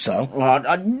hope so. Well,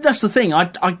 that's the thing, I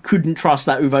couldn't trust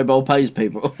that Uwe Boll pays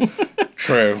people.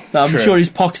 True. I'm sure he's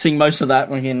pocketing most of that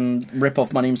fucking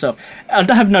rip-off money himself. I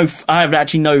have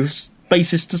actually no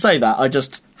basis to say that, I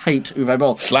just hate Uwe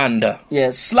Boll. Slander.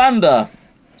 Yeah, slander.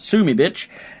 Sue me, bitch.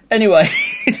 Anyway.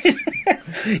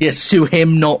 Yes, sue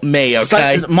him, not me,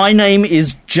 okay? So, my name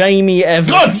is Jamie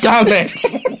Evans. God damn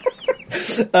it!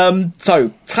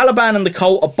 So, Taliban and the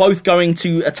cult are both going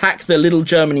to attack the Little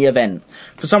Germany event.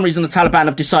 For some reason, the Taliban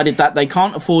have decided that they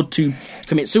can't afford to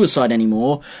commit suicide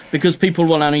anymore because people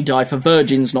will only die for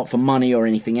virgins, not for money or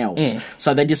anything else.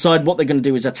 So they decide what they're going to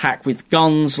do is attack with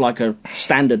guns, like a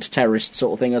standard terrorist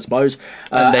sort of thing, I suppose.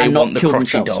 And they want the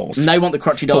crotchy dolls. And they want the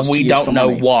crotchy dolls. But we don't know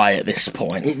why at this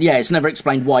point. It's never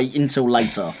explained why until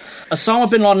later.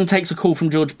 Osama bin Laden takes a call from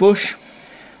George Bush.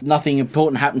 Nothing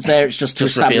important happens there. It's just to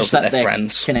establish that they're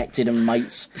friends, connected and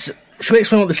mates. So, should we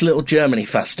explain what this Little Germany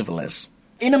festival is?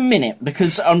 In a minute,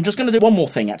 because I'm just going to do one more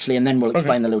thing, actually, and then we'll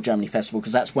explain the Little Germany festival,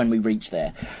 because that's when we reach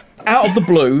there. Out of the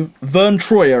blue, Vern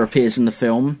Troyer appears in the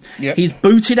film. Yep. He's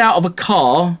booted out of a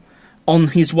car on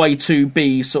his way to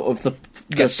be sort of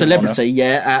the celebrity,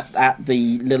 at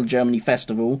the Little Germany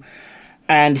festival.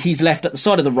 And he's left at the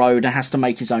side of the road and has to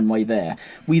make his own way there.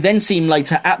 We then see him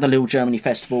later at the Little Germany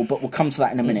Festival, but we'll come to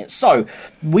that in a minute. So,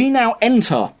 we now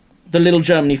enter the Little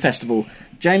Germany Festival.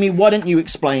 Jamie, why don't you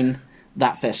explain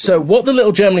that festival? So, what the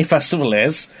Little Germany Festival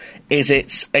is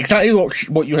it's exactly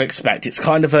what you'd expect. It's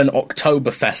kind of an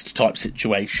Oktoberfest type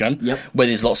situation, where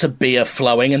there's lots of beer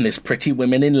flowing and there's pretty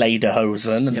women in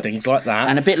lederhosen and things like that.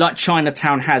 And a bit like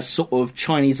Chinatown has sort of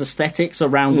Chinese aesthetics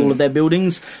around all of their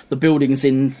buildings. The buildings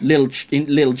in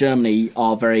Little Germany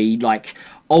are very, like,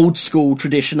 old school,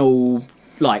 traditional,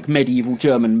 like, medieval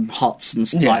German huts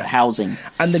and like housing.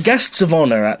 And the guests of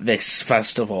honour at this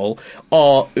festival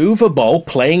are Uwe Boll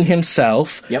playing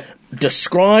himself,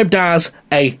 described as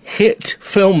a hit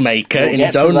filmmaker in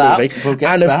his own movie,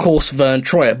 and of course Vern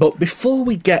Troyer. But before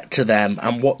we get to them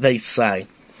and what they say,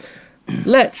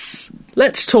 let's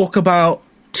talk about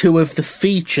two of the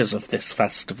features of this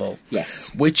festival.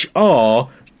 Yes. Which are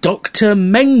Dr.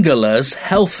 Mengeler's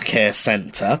healthcare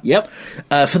centre. Yep.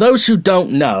 For those who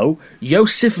don't know,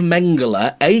 Josef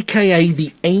Mengele, a.k.a.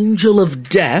 the Angel of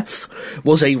Death,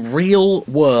 was a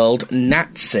real-world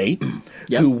Nazi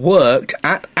who worked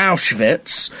at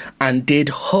Auschwitz and did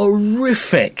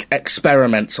horrific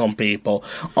experiments on people.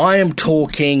 I am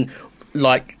talking,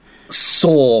 like,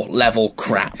 Saw level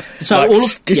crap. So like all of,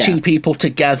 stitching people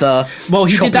together. Well,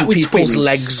 he did that with people's twins.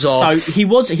 legs off. So he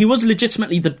was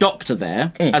legitimately the doctor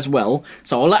there as well.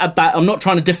 So I'll add that. I'm not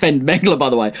trying to defend Mengele, by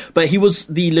the way, but he was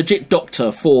the legit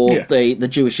doctor for the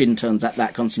Jewish interns at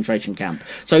that concentration camp.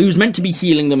 So he was meant to be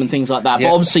healing them and things like that.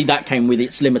 But obviously that came with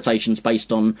its limitations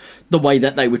based on the way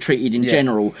that they were treated in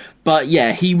general. But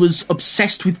yeah, he was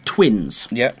obsessed with twins.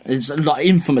 Yeah, it's like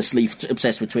infamously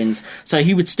obsessed with twins. So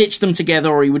he would stitch them together,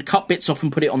 or he would cut bits off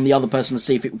and put it on the other person to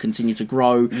see if it would continue to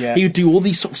grow. Yeah. He would do all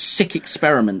these sort of sick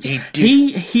experiments.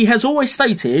 He has always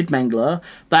stated, Mengele,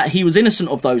 that he was innocent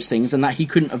of those things and that he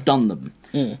couldn't have done them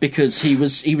because he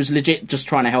was legit just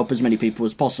trying to help as many people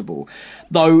as possible.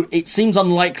 Though it seems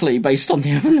unlikely based on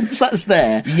the evidence that's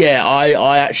there. Yeah,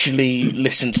 I actually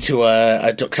listened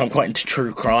to because I'm quite into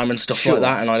true crime and stuff like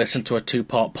that, and I listened to a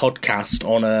 2-part podcast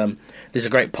on there's a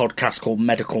great podcast called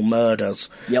Medical Murders,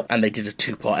 and they did a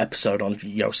 2-part episode on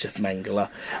Josef Mengele,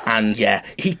 and yeah,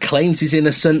 he claims he's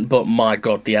innocent, but my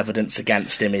God, the evidence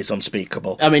against him is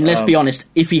unspeakable. I mean, let's be honest,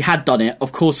 if he had done it,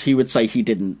 of course he would say he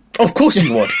didn't. Of course he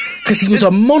would, because he was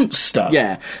a monster.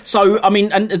 Yeah, so, I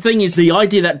mean, and the thing is, the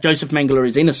idea that Josef Mengele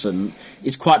is innocent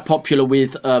is quite popular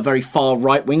with a very far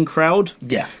right-wing crowd.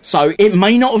 Yeah. So it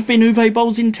may not have been Uwe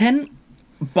Boll's intent,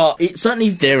 but it certainly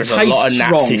there is a lot of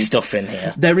Nazi stuff in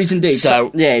here. There is indeed.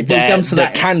 So yeah, we'll come to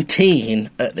that. The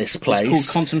canteen at this place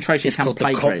it's called concentration camp. It's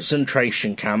called the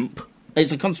concentration camp.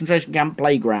 It's a concentration camp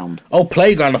playground. Oh,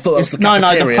 playground! I thought that was the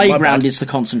cafeteria. No, the playground is the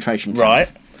concentration camp.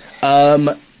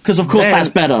 Right. Because of course that's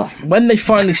better. When they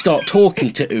finally start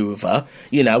talking to Uwe,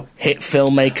 hit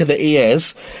filmmaker that he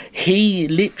is, he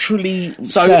literally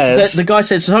says... The guy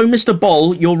says, so Mr.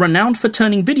 Boll, you're renowned for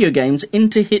turning video games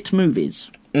into hit movies.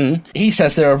 He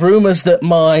says there are rumours that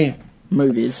my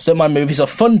movies are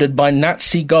funded by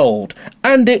Nazi gold,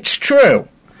 and it's true.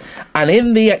 And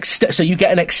in the so you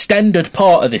get an extended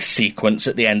part of this sequence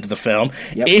at the end of the film.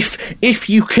 If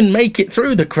you can make it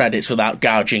through the credits without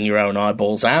gouging your own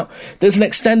eyeballs out, there's an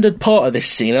extended part of this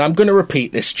scene, and I'm going to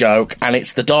repeat this joke, and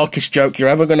it's the darkest joke you're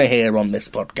ever going to hear on this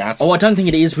podcast. Oh, I don't think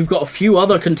it is. We've got a few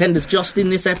other contenders just in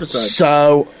this episode.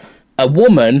 So a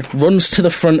woman runs to the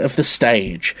front of the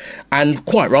stage and,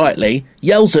 quite rightly,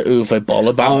 yells at Uwe Boll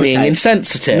about being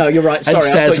insensitive. No, you're right. Sorry,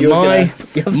 and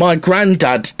says, my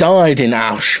granddad died in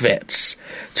Auschwitz.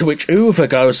 To which Uwe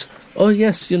goes, oh,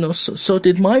 yes, so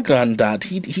did my granddad.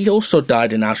 He also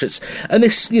died in Auschwitz. And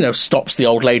this, stops the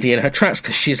old lady in her tracks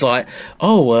because she's like,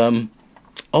 I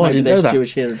didn't know that.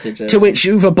 Jewish heritage, to which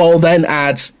Uwe Boll then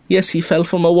adds, yes, he fell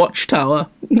from a watchtower.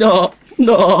 No.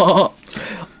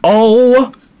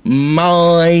 Oh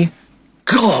my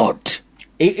God.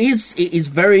 It is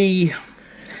very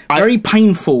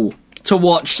painful to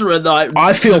watch.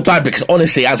 I feel bad because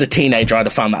honestly, as a teenager, I'd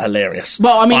have found that hilarious.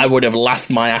 Well, I mean, I would have laughed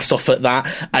my ass off at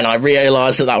that, and I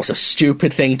realised that was a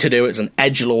stupid thing to do. It's an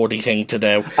edgelordy thing to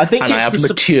do. I have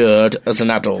matured as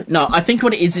an adult. No, I think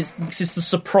what it is it's the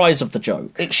surprise of the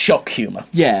joke. It's shock humour.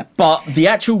 Yeah, but the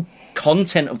actual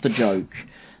content of the joke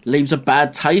leaves a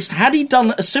bad taste. Had he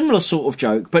done a similar sort of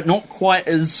joke, but not quite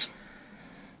as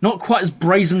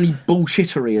brazenly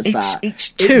bullshittery as that,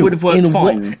 it would have worked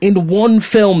fine. In one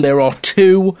film, there are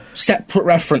 2 separate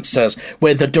references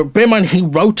where bear in mind, he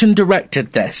wrote and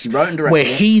directed this, where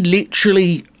he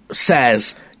literally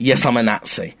says, yes, I'm a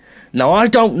Nazi. Now, I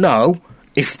don't know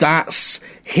if that's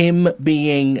him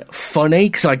being funny,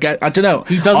 because I don't know.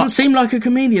 He doesn't seem like a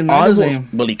comedian, though, does he?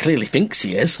 Well, he clearly thinks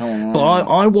he is. But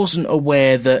I wasn't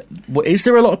aware that... Is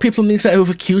there a lot of people on the internet who have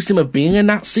accused him of being a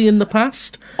Nazi in the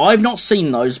past? I've not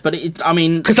seen those, but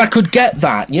because I could get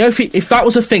that. If that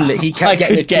was a thing that he kept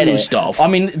getting accused of. I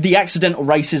mean, the accidental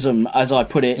racism, as I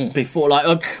put it before,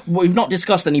 we've not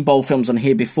discussed any Boll films on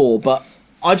here before, but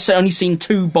I've only seen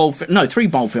 3 Boll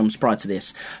films prior to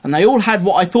this, and they all had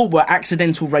what I thought were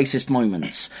accidental racist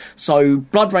moments. So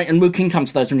Blood Rain, and we can come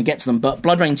to those when we get to them, but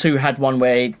Blood Rain 2 had one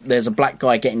where there's a black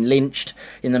guy getting lynched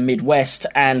in the Midwest,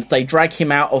 and they drag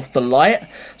him out of the light,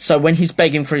 so when he's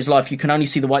begging for his life, you can only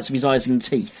see the whites of his eyes and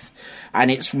teeth. And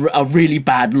it's a really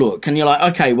bad look. And you're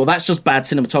like, okay, well, that's just bad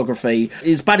cinematography.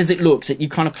 As bad as it looks, you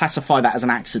kind of classify that as an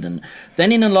accident.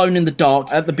 Then in Alone in the Dark,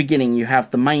 at the beginning, you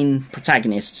have the main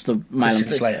protagonists, the male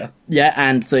and Slater. Yeah,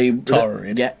 and Tara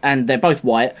Reid. Yeah, and they're both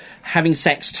white, having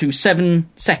sex to 7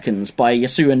 Seconds by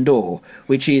Yasu Endor,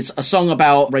 which is a song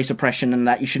about race oppression and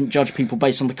that you shouldn't judge people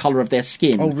based on the colour of their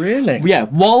skin. Oh, really? Yeah,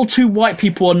 while 2 white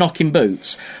people are knocking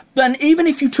boots. Then even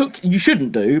if you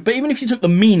shouldn't do, but even if you took the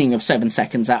meaning of 7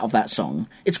 Seconds out of that song,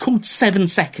 it's called 7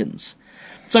 Seconds.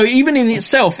 So even in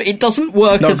itself, it doesn't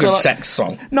work not as a good sex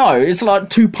song. No, it's like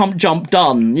 2 pump jump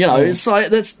done. It's like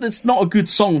that's not a good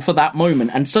song for that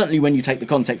moment. And certainly when you take the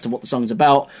context of what the song's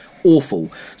about,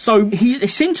 awful. So he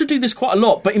seemed to do this quite a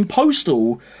lot, but in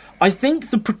Postal, I think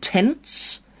the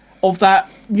pretense of that,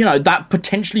 that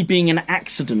potentially being an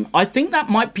accident, I think that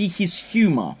might be his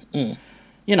humour.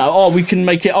 We can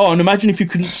make it, and imagine if you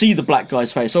couldn't see the black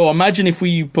guy's face. Or imagine if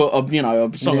we put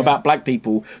a song about black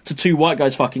people to two white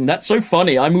guys fucking. That's so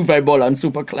funny. I'm Uwe Boll, I'm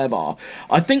super clever.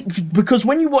 I think because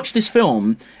when you watch this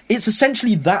film, it's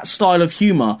essentially that style of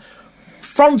humour,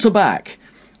 front to back.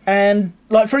 And,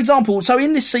 for example, so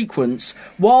in this sequence,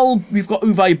 while we've got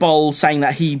Uwe Boll saying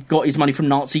that he got his money from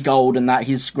Nazi gold and that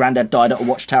his granddad died at a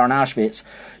watchtower in Auschwitz,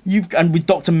 and with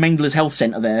Dr. Mengele's health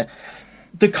centre there,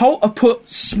 the cult have put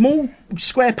small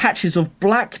square patches of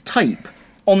black tape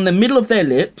on the middle of their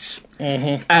lips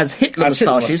as Hitler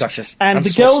moustaches, and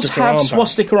the girls have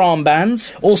swastika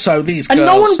armbands. Also, these girls... And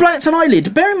no one blinks an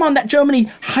eyelid. Bear in mind that Germany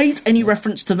hate any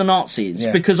reference to the Nazis,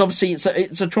 because obviously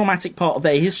it's a traumatic part of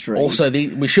their history. Also,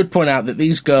 we should point out that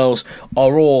these girls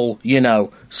are all,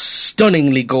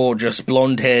 stunningly gorgeous,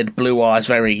 blonde-haired, blue eyes,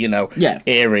 very,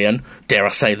 Aryan, dare I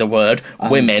say the word,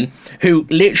 women, who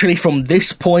literally from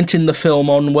this point in the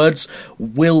film onwards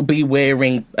will be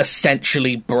wearing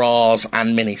essentially bras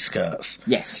and miniskirts.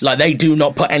 Yes. Like, they do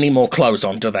not put any more clothes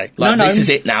on, do they? Like, this is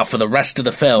it now for the rest of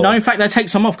the film. No, in fact, they take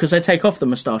some off, because they take off the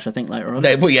moustache, I think, later on.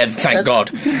 Thank God.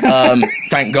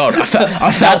 Thank God. I felt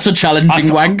That's a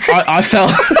challenging wank. I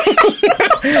felt...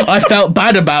 I felt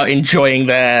bad about enjoying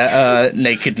their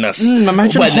nakedness.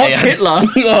 Imagine hot Hitler.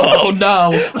 Oh,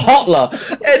 no. Hotler.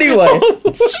 Anyway.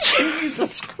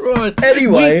 Jesus Christ.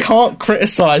 Anyway. We can't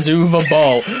criticise Uwe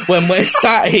Boll when we're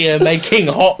sat here making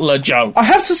Hotler jokes. I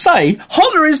have to say,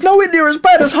 Hotler is nowhere near as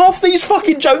bad as half these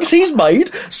fucking jokes he's made.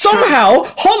 Somehow,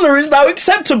 Hotler is now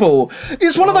acceptable.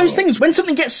 It's one of those things, when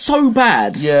something gets so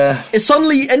bad, it's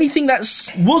suddenly anything that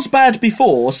was bad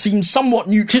before seems somewhat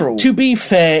neutral. To be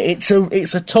fair, it's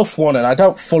a tough one, and I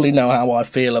don't fully know how I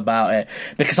feel about it,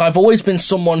 because I've always been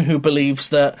someone who believes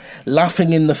that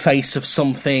laughing in the face of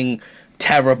something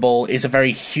terrible is a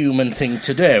very human thing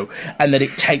to do, and that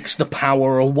it takes the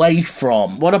power away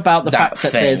from What about the fact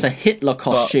that thing. there's a Hitler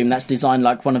costume that's designed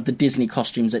like one of the Disney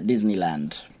costumes at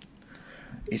Disneyland?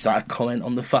 Is that a comment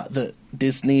on the fact that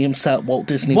Disney himself, Walt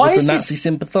Disney, was a Nazi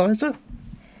sympathiser?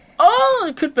 Oh,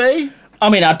 it could be. I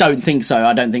mean, I don't think so.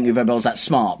 I don't think Uwe Boll's that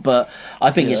smart, but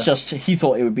I think it's just he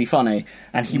thought it would be funny,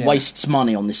 and he wastes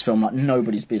money on this film like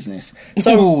nobody's business.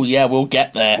 So, we'll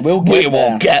get there. We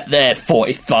will get there.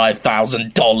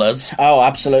 $45,000. Oh,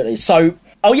 absolutely. So,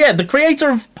 the creator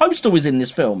of Postal was in this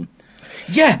film.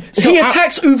 Yeah, so he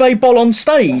attacks Uwe Boll on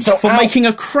stage for making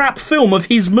a crap film of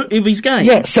his game.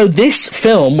 Yeah, so this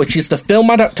film, which is the film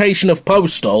adaptation of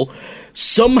Postal,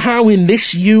 somehow in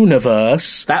this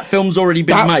universe... That film's already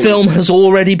been made. That film has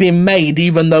already been made,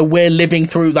 even though we're living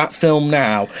through that film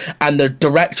now. And the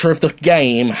director of the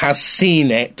game has seen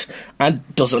it and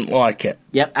doesn't like it.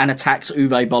 Yep, and attacks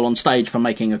Uwe Boll on stage for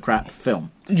making a crap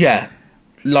film. Yeah,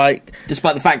 like...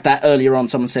 Despite the fact that earlier on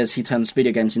someone says he turns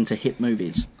video games into hit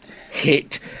movies.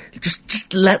 Hit.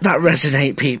 Just let that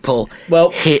resonate, people.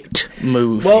 Well... Hit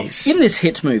movies. Well, in this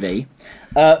hit movie...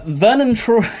 Vern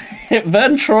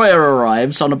Troyer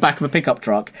arrives on the back of a pickup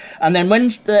truck, and then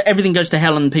when everything goes to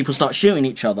hell and people start shooting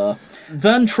each other,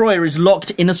 Vern Troyer is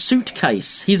locked in a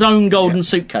suitcase, his own golden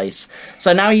suitcase.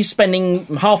 So now he's spending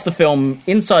half the film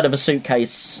inside of a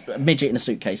suitcase, a midget in a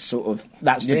suitcase, sort of.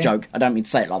 That's the joke. I don't mean to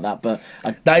say it like that, but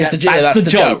that's the joke.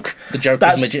 The joke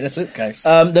is midget in a suitcase.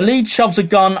 The lead shoves a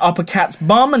gun up a cat's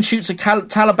bum and shoots a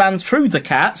Taliban through the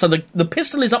cat. So the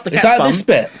pistol is up the cat's bum. Is that this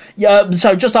bit? Yeah.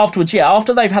 So just afterwards,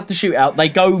 after they've had the shootout, they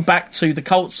go back to the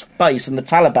cult's base and the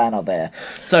Taliban are there.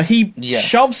 So he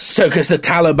shoves... So because the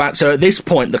Taliban... So at this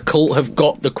point, the cult have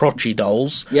got the crotchy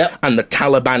dolls, and the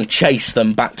Taliban chase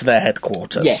them back to their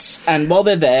headquarters. Yes, and while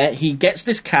they're there, he gets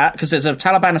this cat, because there's a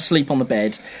Taliban asleep on the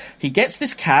bed. He gets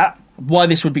this cat, why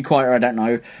this would be quieter, I don't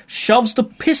know, shoves the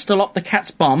pistol up the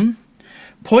cat's bum,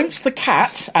 points the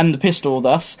cat, and the pistol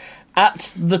thus,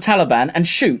 at the Taliban and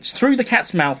shoots through the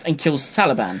cat's mouth and kills the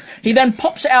Taliban. He then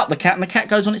pops it out the cat and the cat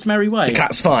goes on its merry way. The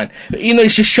cat's fine.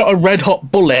 He's just shot a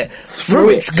red-hot bullet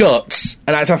through its guts.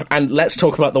 And let's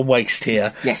talk about the waste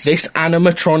here. Yes. This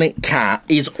animatronic cat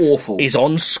is awful. Is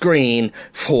on screen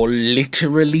for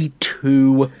literally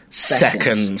 2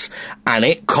 seconds. And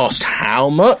it cost how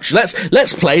much?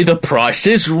 Let's play The Price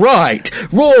is Right.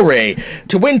 Rory,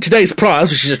 to win today's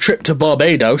prize, which is a trip to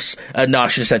Barbados... no, I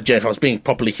should have said Jeff, I was being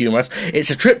properly humorous. It's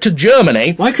a trip to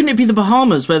Germany. Why couldn't it be the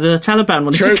Bahamas, where the Taliban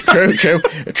wanted to go? True.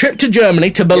 A trip to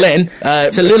Germany, to Berlin.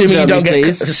 Assuming you don't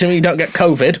get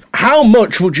COVID. How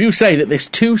much would you say that this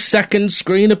 2-second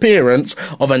screen appearance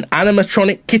of an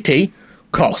animatronic kitty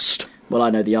cost? Well, I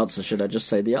know the answer. Should I just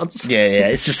say the answer? Yeah,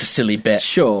 it's just a silly bit.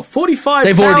 Sure.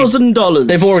 $45,000.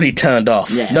 They've already turned off.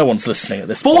 Yeah. No one's listening at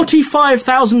this point.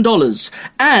 $45,000.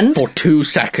 And... For 2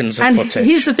 seconds of footage. And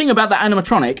here's the thing about that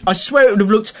animatronic. I swear it would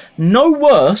have looked no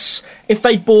worse if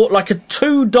they'd bought like a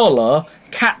 $2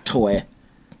 cat toy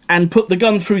and put the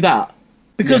gun through that.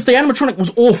 Because the animatronic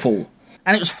was awful.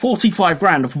 And it was 45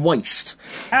 grand of waste.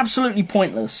 Absolutely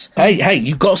pointless. Hey,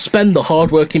 you've got to spend the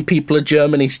hard-working people of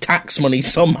Germany's tax money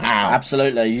somehow.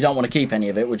 Absolutely. You don't want to keep any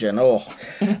of it, would you?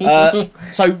 Oh.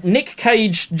 So, Nick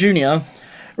Cage Jr.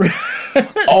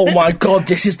 Oh my god,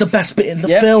 this is the best bit in the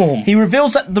film. He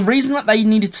reveals that the reason that they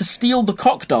needed to steal the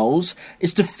cock dolls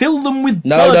is to fill them with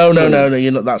No, bird flu.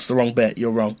 you're not, that's the wrong bit.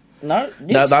 You're wrong. No?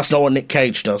 No, that's not what Nick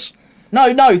Cage does. No,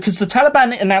 because the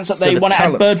Taliban announced that they want to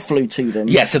add bird flu to them.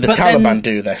 Yeah, so the Taliban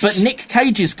do this. But Nick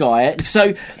Cage's guy...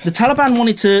 So, the Taliban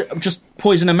wanted to just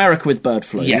poison America with bird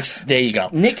flu. Yes, there you go.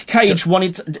 Nick Cage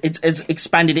has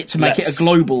expanded it to make it a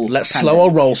global... Let's slow our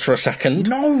rolls for a second.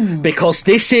 No! Because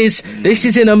this is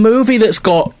in a movie that's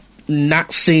got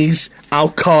Nazis,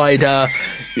 Al-Qaeda,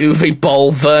 Uwe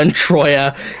Boll, Vern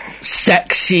Troyer,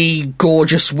 sexy,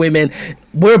 gorgeous women.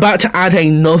 We're about to add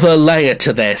another layer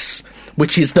to this,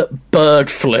 which is that bird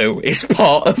flu is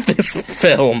part of this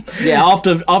film. Yeah,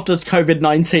 after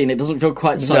COVID-19, it doesn't feel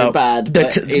quite so bad.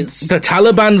 The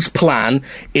Taliban's plan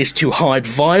is to hide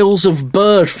vials of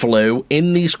bird flu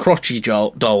in these crotchy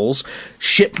dolls,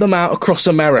 ship them out across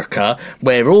America,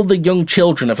 where all the young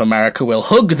children of America will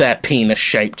hug their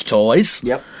penis-shaped toys,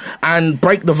 and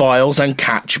break the vials and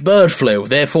catch bird flu,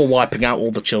 therefore wiping out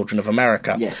all the children of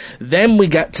America. Yes. Then we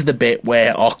get to the bit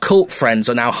where our cult friends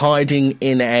are now hiding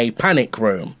in a panic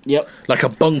room. Yep. Like a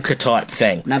bunker type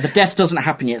thing. Now, the death doesn't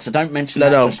happen yet, so don't mention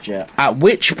that just yet. At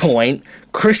which point,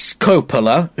 Chris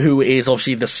Coppola, who is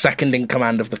obviously the second in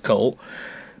command of the cult...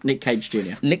 Nick Cage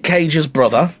Jr. Nick Cage's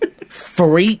brother,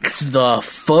 freaks the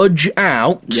fudge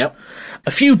out. Yep. A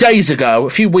few weeks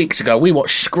ago, we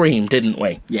watched Scream, didn't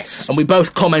we? Yes. And we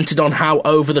both commented on how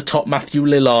over-the-top Matthew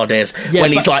Lillard is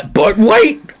when he's like, but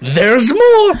wait, there's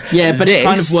more! Yeah, but it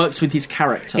kind of works with his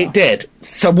character. It did.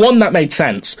 So, one, that made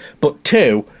sense. But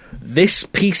two, this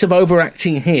piece of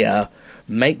overacting here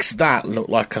makes that look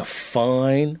like a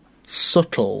fine,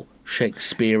 subtle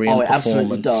Shakespearean performance. Oh, it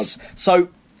absolutely does.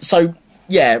 So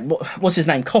yeah, what's his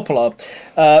name? Coppola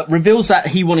reveals that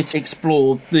he wanted to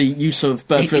explore the use of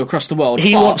bird flu across the world.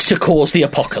 He wants to cause the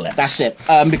apocalypse. That's it,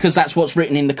 because that's what's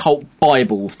written in the cult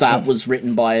Bible that was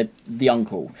written by the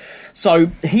uncle. So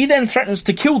he then threatens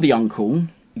to kill the uncle.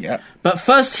 Yeah. But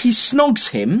first he snogs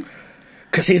him.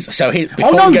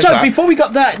 Before we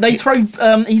got that, they throw.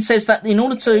 He says that in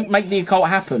order to make the occult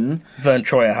happen, Vern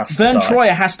Troyer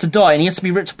has to die, and he has to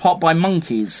be ripped apart by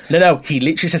monkeys. No, he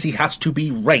literally says he has to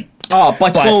be raped. By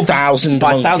 1,000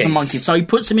 monkeys. So he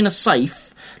puts him in a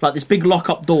safe, like this big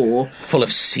lock-up door, full of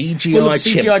CGI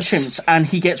chimps, and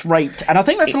he gets raped. And I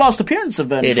think that's the last appearance of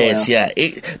Vern Troyer. It is, yeah.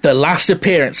 The last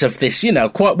appearance of this,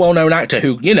 quite well-known actor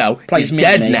who, plays is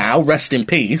dead now. Rest in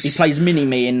peace. He plays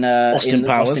Mini-Me in Austin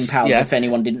Powers. Yeah. If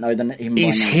anyone didn't know him by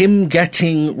Is now. him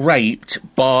getting raped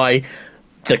by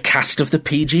the cast of the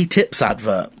PG Tips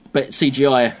advert. But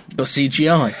CGI.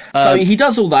 So he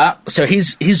does all that. So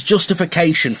his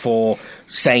justification for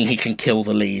saying he can kill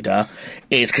the leader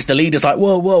is because the leader's like,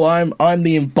 whoa, I'm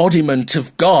the embodiment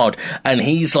of God. And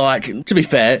he's like, to be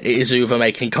fair, it is Uwe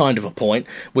making kind of a point,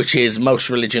 which is most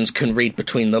religions can read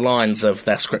between the lines of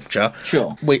their scripture.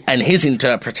 Sure. And his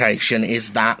interpretation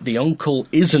is that the uncle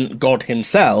isn't God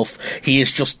himself, he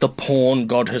is just the pawn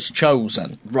God has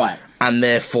chosen. Right. And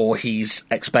therefore he's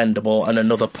expendable and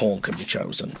another pawn can be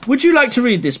chosen. Would you like to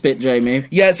read this bit, Jamie?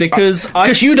 Yes, because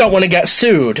you don't want to get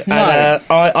sued. No. And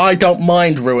I don't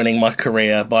mind ruining my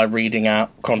career by reading out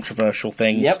controversial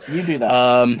things. Yep, you do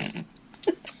that.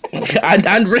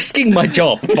 and risking my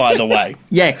job, by the way.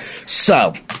 Yes.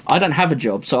 So, I don't have a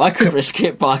job, so I could risk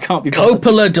it, but I can't be bothered.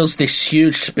 Coppola does this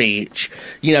huge speech,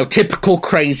 typical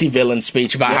crazy villain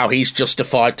speech about how he's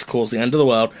justified to cause the end of the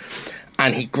world.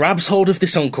 And he grabs hold of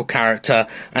this uncle character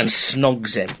and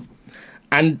snogs him.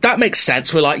 And that makes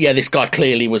sense. We're like, yeah, this guy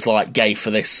clearly was, gay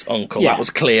for this uncle. Yeah. That was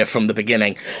clear from the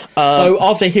beginning. Though,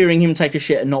 after hearing him take a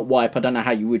shit and not wipe, I don't know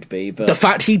how you would be, but... The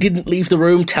fact he didn't leave the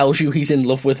room tells you he's in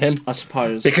love with him. I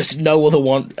suppose. Because no other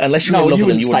one... Unless you're in love with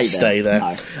him, you wouldn't stay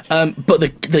there. No. But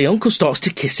the uncle starts to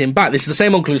kiss him back. This is the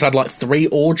same uncle who's had, 3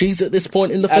 orgies at this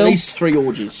point in the film. At least 3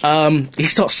 orgies. He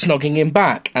starts snogging him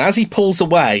back. And as he pulls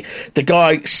away, the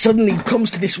guy suddenly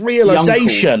comes to this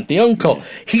realization. The uncle.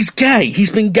 He's gay. He's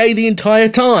been gay the entire entire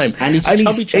time. And he's a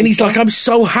chubby chaser. And he's like, I'm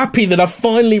so happy that I've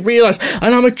finally realised,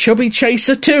 and I'm a chubby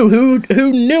chaser too.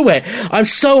 Who knew it? I'm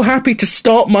so happy to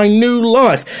start my new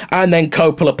life. And then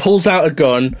Coppola pulls out a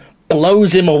gun,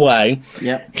 blows him away.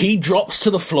 Yep. He drops to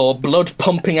the floor, blood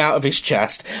pumping out of his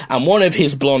chest, and one of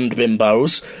his blonde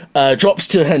bimbos drops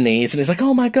to her knees, and he's like,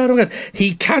 oh my god, oh my god.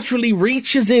 He casually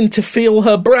reaches in to feel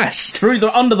her breast.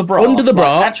 Under the bra. Under the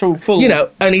bra. Like actual full... You know,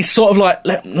 and he's sort of like,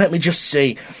 let me just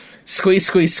see. Squeeze,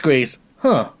 squeeze, squeeze.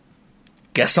 Huh.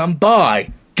 Guess I'm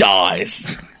bi.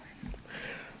 Dies.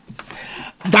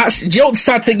 You know what the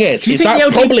sad thing is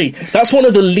that's one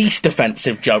of the least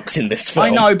offensive jokes in this film. I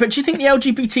know, but do you think the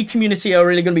LGBT community are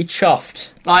really going to be chuffed?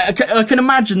 Like, I can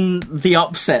imagine the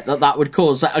upset that would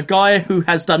cause. That a guy who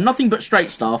has done nothing but straight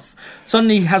stuff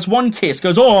suddenly has one kiss,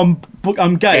 goes, "Oh,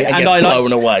 I'm gay," and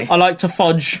I like to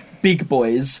fudge big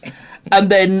boys.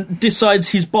 And then decides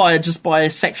he's bi just by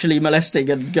sexually molesting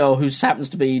a girl who happens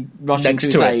to be rushing next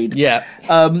to his aid. Yeah.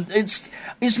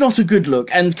 It's not a good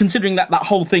look. And considering that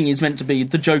whole thing is meant to be,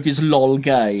 the joke is lol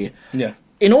gay. Yeah.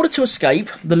 In order to escape,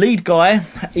 the lead guy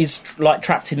is like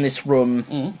trapped in this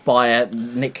room by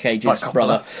Nick Cage's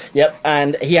brother. Yep,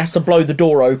 and he has to blow the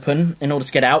door open in order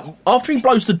to get out. After he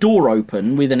blows the door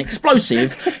open with an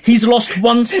explosive, he's lost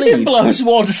one sleeve. He blows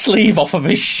one sleeve off of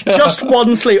his shirt. Just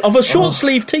one sleeve of a short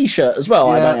sleeve T-shirt as well.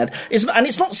 Yeah. I might add.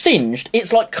 It's not singed.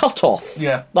 It's like cut off.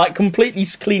 Yeah, like completely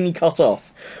cleanly cut off.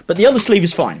 But the other sleeve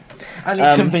is fine. And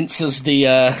he convinces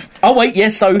the... Oh, wait,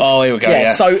 yes, so... Oh, here we go,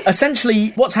 yeah. So, essentially,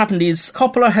 what's happened is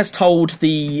Coppola has told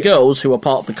the girls who are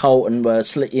part of the cult and were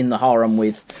in the harem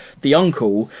with the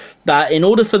uncle that in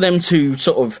order for them to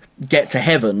sort of get to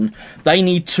heaven, they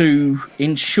need to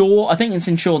ensure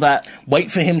that... Wait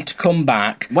for him to come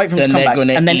back. Wait for him to come back,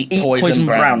 and then eat poison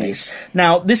brownies.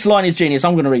 Now, this line is genius.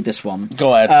 I'm going to read this one.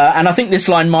 Go ahead. And I think this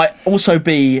line might also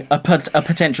be a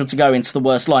potential to go into the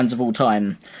worst lines of all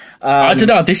time. I don't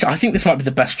know. I think this might be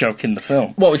the best joke in the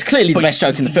film. Well, it's clearly the best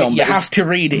joke in the film. You have to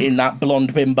read it in that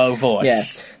blonde bimbo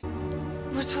voice. Yeah.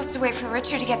 We're supposed to wait for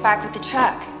Richard to get back with the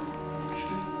truck.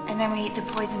 And then we eat the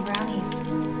poison brownies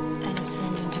and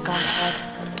ascend into Godhead.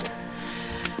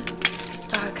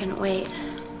 Star couldn't wait.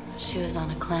 She was on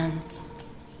a cleanse.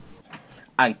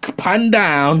 And pan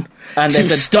down and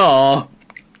to Star...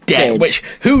 Dead. Which,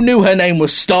 who knew her name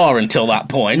was Star until that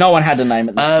point? No one had a name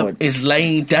at this point. Is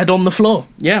laying dead on the floor.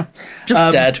 Yeah.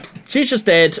 Just dead. She's just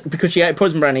dead because she ate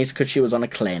poison brownies because she was on a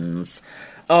cleanse.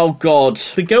 Oh, God.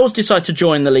 The girls decide to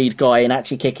join the lead guy in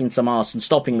actually kicking some ass and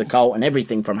stopping the cult and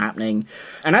everything from happening.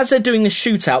 And as they're doing this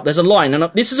shootout, there's a line, and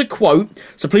this is a quote,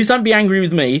 so please don't be angry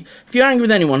with me. If you're angry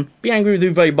with anyone, be angry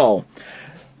with Uwe Boll.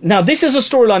 Now, this is a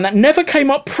storyline that never came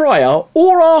up prior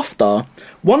or after.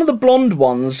 One of the blonde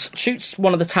ones shoots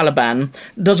one of the Taliban,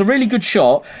 does a really good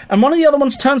shot, and one of the other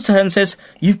ones turns to her and says,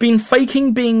 "You've been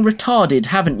faking being retarded,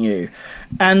 haven't you?"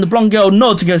 And the blonde girl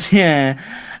nods and goes, "Yeah."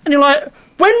 And you're like,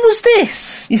 when was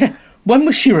this? Yeah, when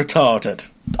was she retarded?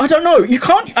 I don't know. You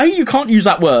can't use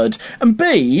that word, and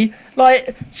B,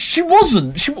 like, she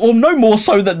wasn't. Or no more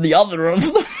so than the other of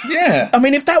them. Yeah. I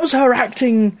mean, if that was her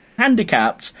acting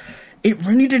handicapped... It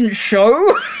really didn't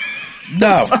show.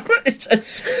 No. So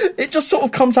it just sort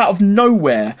of comes out of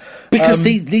nowhere. Because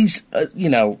these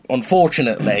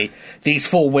unfortunately, these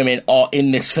four women are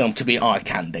in this film to be eye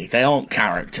candy. They aren't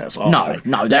characters, are they?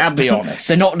 No, let's be honest.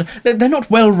 They're not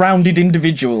well-rounded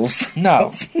individuals.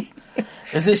 No.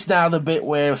 Is this now the bit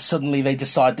where suddenly they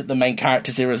decide that the main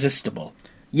character's irresistible?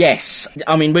 Yes.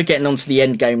 I mean, we're getting on to the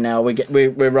end game now.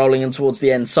 We're rolling in towards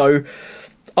the end. So...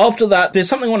 After that, there's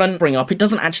something I want to bring up. It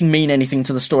doesn't actually mean anything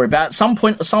to the story, but at some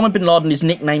point, Osama bin Laden is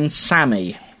nicknamed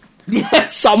Sammy.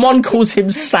 Yes! Someone calls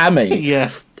him Sammy.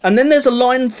 Yeah. And then there's a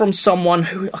line from someone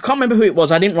who... I can't remember who it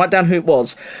was. I didn't write down who it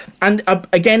was. And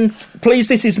again, please,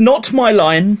 this is not my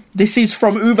line. This is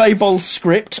from Uwe Boll's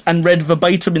script and read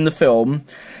verbatim in the film.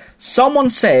 Someone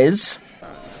says...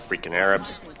 Freaking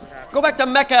Arabs. Go back to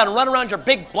Mecca and run around your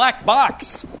big black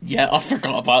box. Yeah, I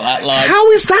forgot about that line.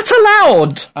 How is that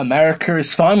allowed? America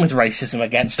is fine with racism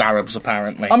against Arabs,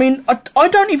 apparently. I mean, I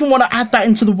don't even want to add that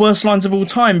into the worst lines of all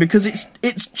time, because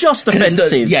it's just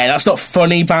offensive. That's not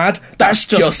funny bad. That's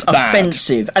just bad.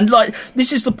 Offensive. And, like,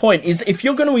 this is the point, is if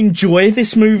you're going to enjoy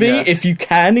this movie, if you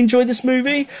can enjoy this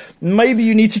movie, maybe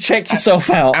you need to check yourself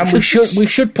out. And we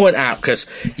should point out, because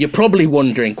you're probably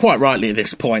wondering, quite rightly at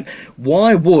this point,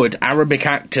 why would Arabic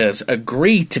actors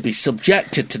agree to be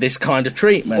subjected to this kind of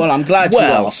treatment? Well, I'm glad you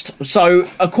asked. So,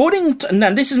 according to...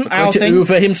 Now, this isn't our thing.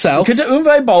 Uwe himself. According to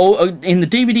Uwe Boll, in the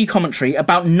DVD commentary,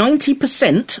 about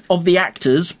 90% of the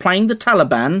actors playing the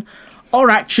Taliban are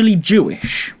actually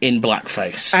Jewish. In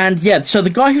blackface. And yeah, so the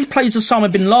guy who plays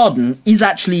Osama bin Laden is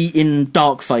actually in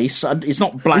darkface. It's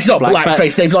not black. It's not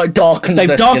blackface. They've like darkened.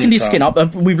 They've darkened his skin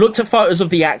up. We've looked at photos of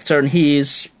the actor, and he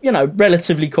is,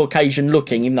 relatively Caucasian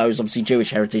looking, even though he's obviously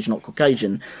Jewish heritage, not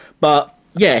Caucasian. But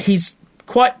yeah, he's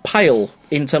quite pale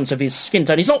in terms of his skin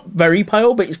tone. He's not very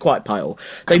pale, but he's quite pale.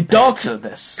 Compared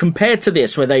to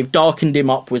this, where they've darkened him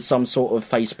up with some sort of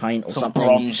face paint or something,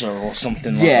 bronzer or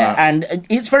something like that. Yeah, and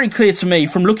it's very clear to me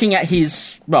from looking at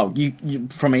his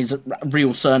from his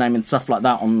real surname and stuff like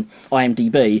that on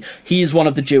IMDb, he is one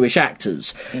of the Jewish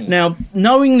actors. Now,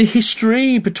 knowing the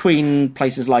history between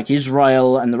places like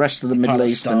Israel and the rest of the Middle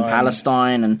East and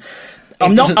Palestine and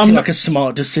It doesn't seem like a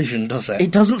smart decision, does it?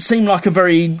 It doesn't seem like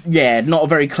not a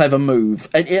very clever move.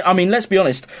 I mean, let's be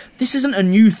honest, this isn't a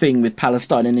new thing with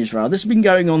Palestine and Israel. This has been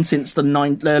going on since the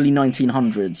early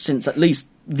 1900s, since at least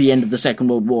the end of the Second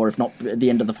World War, if not the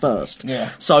end of the First.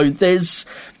 Yeah. So this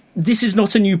is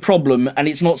not a new problem, and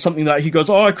it's not something that he goes,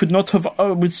 I could not have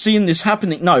seen this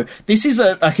happening. No, this is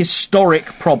a historic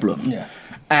problem. Yeah.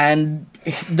 And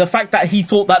the fact that he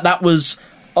thought that was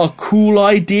a cool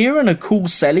idea and a cool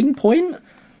selling point,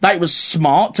 that it was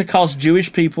smart to cast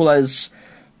Jewish people as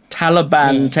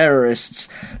Taliban terrorists,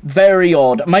 very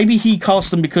odd. Maybe he cast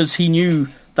them because he knew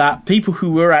that people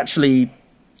who were actually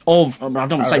of, I don't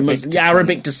want to say Muslim,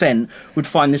 Arabic descent would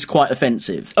find this quite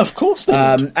offensive. Of course they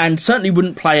would. And certainly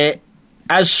wouldn't play it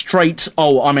as straight,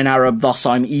 I'm an Arab, thus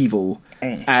I'm evil,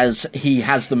 as he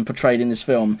has them portrayed in this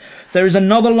film. There is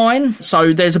another line.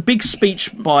 So there's a big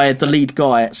speech by the lead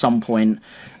guy at some point.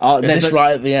 Is this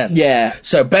right at the end? Yeah.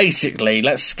 So basically,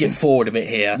 let's skip forward a bit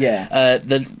here. Yeah.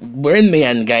 We're in the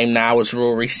end game now, as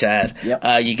Rory said.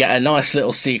 Yep. You get a nice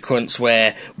little sequence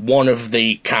where one of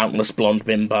the countless blonde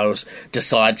bimbos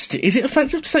decides to... Is it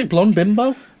offensive to say blonde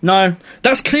bimbo? No.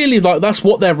 That's clearly that's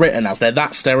what they're written as. They're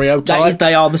that stereotype.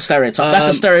 They are the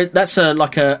stereotype. That's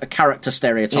like a character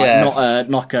stereotype,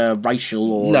 not a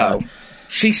racial or... No.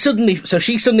 She suddenly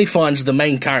finds the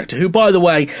main character, who, by the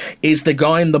way, is the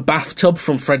guy in the bathtub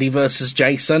from Freddy vs.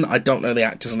 Jason. I don't know the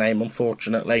actor's name,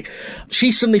 unfortunately.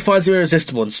 She suddenly finds him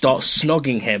irresistible and starts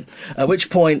snogging him, at which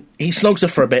point he snogs her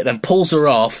for a bit, then pulls her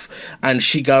off, and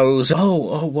she goes,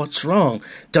 oh, what's wrong?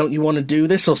 Don't you want to do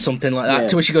this or something like that? Yeah.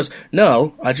 To which she goes,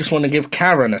 no, I just want to give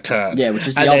Karen a turn. Yeah, which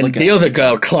is the and other then girl. the other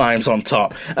girl climbs on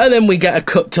top. And then we get a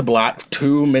cut to black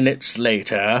 2 minutes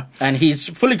later. And he's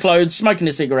fully clothed, smoking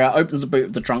a cigarette, opens the boot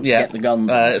of the trunk to get the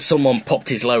guns. Someone popped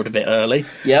his load a bit early.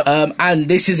 Yep. And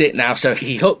this is it now. So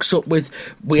he hooks up with...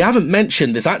 We haven't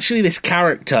mentioned, there's actually this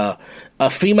character, a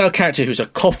female character who's a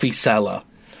coffee seller.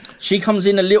 She comes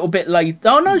in a little bit late.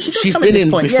 Oh, no, she's been in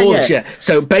point. before Yeah. this, yeah.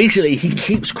 So basically, he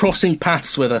keeps crossing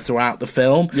paths with her throughout the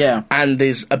film. Yeah. And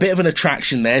there's a bit of an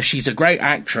attraction there. She's a great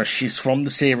actress. She's from the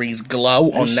series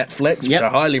Glow on Netflix, which I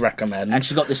highly recommend. And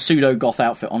she's got this pseudo-goth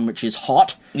outfit on, which is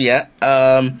hot. Yeah.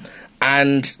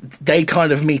 And they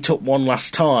kind of meet up one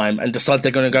last time and decide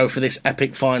they're going to go for this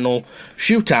epic final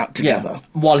shootout together. Yeah.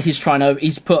 While he's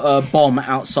put a bomb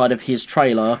outside of his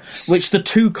trailer, which the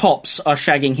two cops are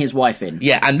shagging his wife in.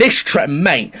 Yeah, and this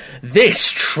trailer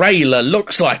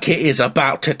looks like it is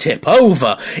about to tip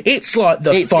over. It's like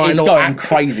the final it's going act.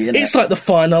 Crazy, isn't it's it? like the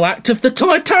final act of the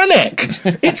Titanic.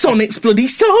 It's on its bloody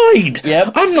side.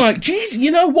 Yep. I'm like, geez, you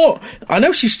know what? I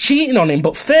know she's cheating on him,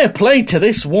 but fair play to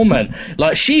this woman.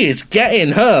 Like, she is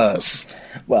getting hers.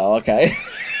 Well, okay.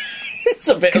 It's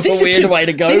a bit of a These are weird two- way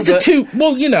to go. These are but- two.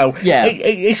 Well, Yeah.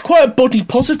 it's quite a body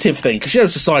positive thing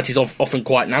because society's often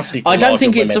quite nasty. To I don't larger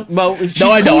think it's... women. she's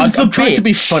No, I know. called I'm the trying to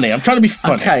be bitch. funny. I'm trying to be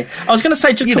funny. Okay. I was going to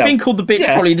say, being called the bitch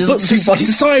probably doesn't... But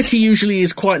society usually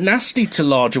is quite nasty to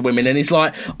larger women, and it's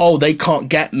like, oh, they can't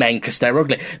get men because they're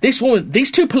ugly.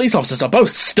 These two police officers are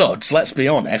both studs. Let's be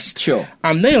honest. Sure.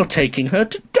 And they are taking her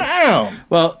to town.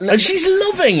 Well, and she's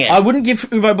loving it. I wouldn't give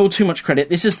Uwe Boll too much credit.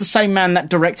 This is the same man that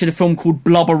directed a film called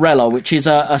Blubberella, which is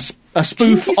a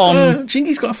spoof on... Do you think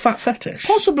he's got a fat fetish?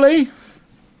 Possibly.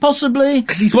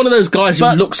 Because he's one of those guys who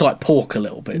looks like pork a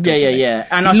little bit. doesn't he?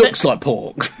 And he looks like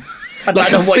pork. I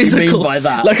don't know what you mean by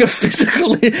that. Like a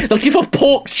physical... Like if a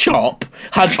pork chop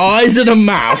had eyes and a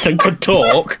mouth and could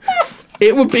talk,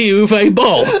 it would be Uwe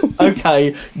Boll.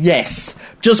 Okay, yes.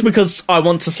 Just because I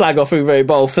want to slag off Uwe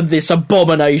Boll for this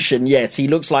abomination, yes, he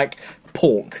looks like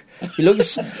pork. He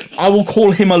looks... I will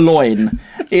call him a loin.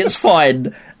 It's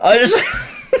fine.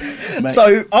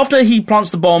 So after he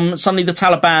plants the bomb, suddenly the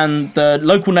Taliban, the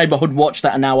local neighbourhood watch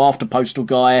that are now after Postal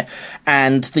Guy,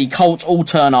 and the cult all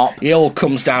turn up. It all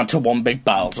comes down to one big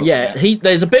battle, doesn't it?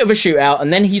 There's a bit of a shootout,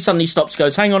 and then he suddenly stops,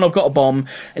 goes, hang on, I've got a bomb,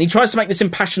 and he tries to make this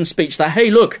impassioned speech that, hey,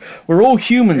 look, we're all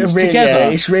humans together. Yeah,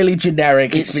 it's really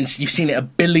generic. You've seen it a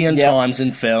billion times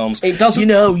in films. It doesn't...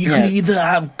 You can either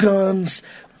have guns...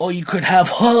 or you could have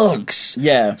hugs.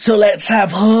 Yeah. So let's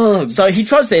have hugs. So he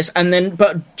tries this, and then,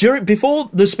 before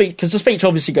the speech, because the speech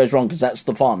obviously goes wrong, because that's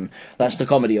the fun, that's the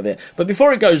comedy of it. But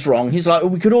before it goes wrong, he's like,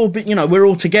 we could all be, we're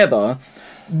all together.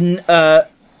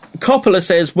 Coppola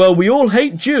says, well, we all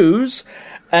hate Jews.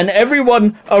 And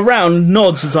everyone around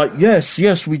nods. It's like,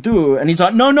 yes, we do. And he's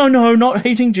like, no, not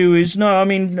hating Jews. No,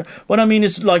 what I mean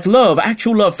is like love,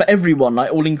 actual love for everyone,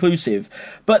 like all inclusive.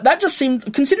 But that just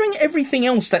seemed, considering everything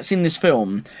else that's in this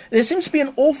film, there seems to be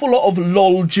an awful lot of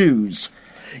lol Jews.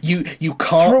 You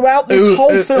can't... Throughout this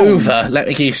whole film. Uwe, let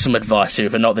me give you some advice,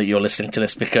 Uwe. Not that you're listening to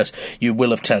this, because you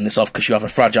will have turned this off because you have a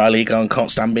fragile ego and can't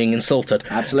stand being insulted.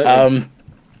 Absolutely.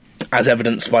 As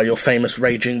evidenced by your famous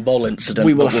Raging Bull incident.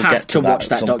 We'll have get to watch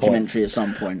that documentary at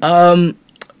some point.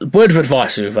 Word of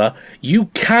advice, Uwe. You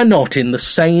cannot, in the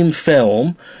same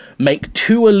film, make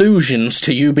two allusions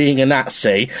to you being a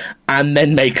Nazi and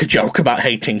then make a joke about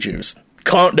hating Jews.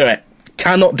 Can't do it.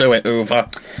 Cannot do it,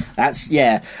 Uwe. That's,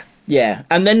 yeah.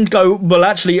 And then go, well,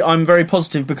 actually, I'm very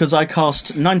positive because I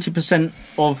cast 90%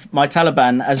 of my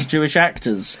Taliban as Jewish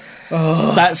actors.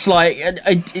 Oh. That's like,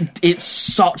 it's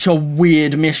such a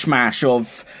weird mishmash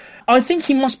of... I think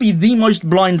he must be the most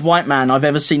blind white man I've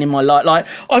ever seen in my life. Like,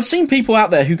 I've seen people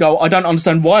out there who go, I don't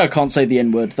understand why I can't say the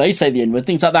N-word. They say the N-word,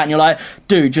 things like that, and you're like,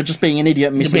 dude, you're just being an idiot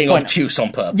and missing the point. You're being obtuse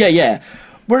on purpose. Yeah.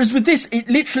 Whereas with this, it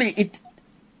literally...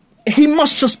 he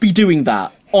must just be doing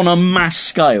that on a mass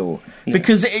scale. Yeah.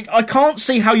 Because I can't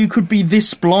see how you could be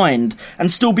this blind and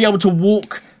still be able to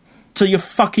walk to your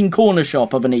fucking corner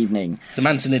shop of an evening. The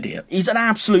man's an idiot. He's an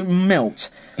absolute melt.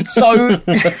 So,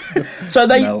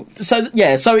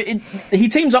 he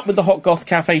teams up with the hot goth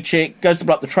cafe chick, goes to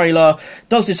blow up the trailer,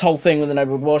 does this whole thing with the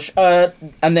neighbourhood wash,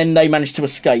 and then they manage to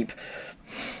escape.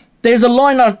 There's a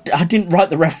line, I didn't write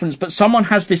the reference, but someone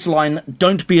has this line,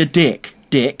 don't be a dick.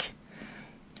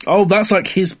 Oh, that's like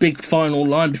his big final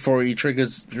line before he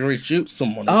shoots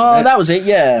someone, isn't it? That was it,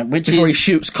 yeah. Before he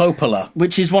shoots Coppola.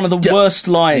 Which is one of the worst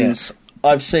lines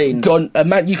I've seen.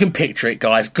 Man, you can picture it,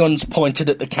 guys. Guns pointed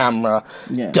at the camera.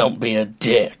 Yeah. Don't be a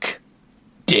dick.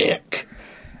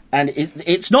 And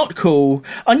it's not cool.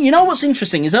 And you know what's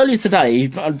interesting is earlier today,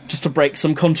 just to break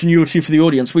some continuity for the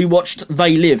audience, we watched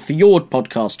They Live for your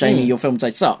podcast, Jamie, Your Film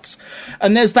Day Sucks.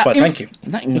 And there's that... Well, thank you.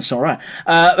 That's all right.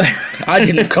 I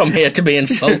didn't come here to be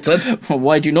insulted. Well,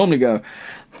 why do you normally go?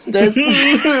 But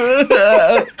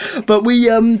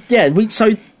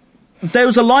so there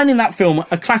was a line in that film,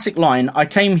 a classic line, I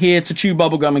came here to chew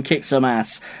bubblegum and kick some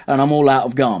ass, and I'm all out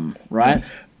of gum, right?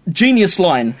 Genius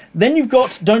line. Then you've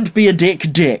got don't be a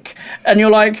dick. And you're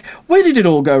like, where did it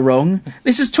all go wrong?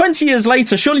 This is 20 years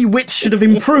later. Surely wit should have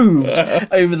improved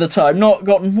over the time, not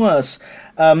gotten worse.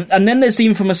 And then there's the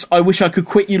infamous I wish I could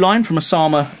quit you line from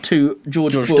Osama to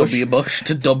George Bush. W. Bush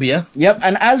to W. Yep,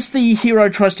 and as the hero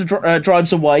tries to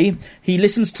drives away, he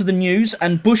listens to the news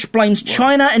and Bush blames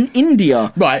China and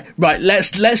India. Right,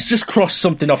 let's just cross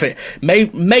something off it.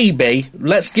 Maybe,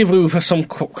 let's give Uwe some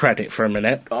credit for a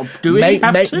minute. Do we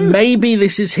have to? Maybe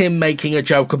this is him making a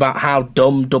joke about how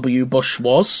dumb W. Bush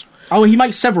was. Oh, he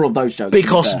makes several of those jokes.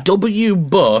 Because W.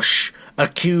 Bush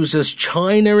accuses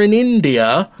China and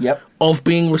India of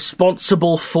being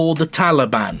responsible for the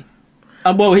Taliban.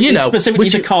 Specifically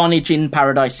the carnage in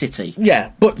Paradise City.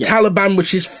 Yeah, but Taliban,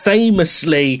 which is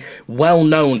famously well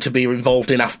known to be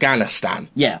involved in Afghanistan.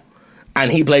 Yeah. And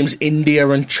he blames India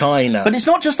and China. But it's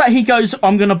not just that he goes,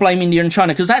 I'm going to blame India and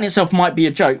China, because that in itself might be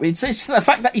a joke. It's the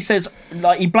fact that he says,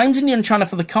 like, he blames India and China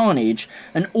for the carnage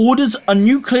and orders a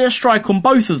nuclear strike on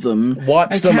both of them.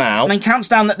 Wipes them out. And then counts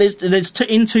down that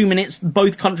in 2 minutes,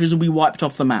 both countries will be wiped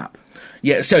off the map.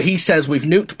 Yeah, so he says we've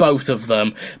nuked both of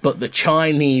them, but the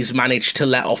Chinese managed to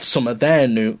let off some of their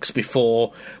nukes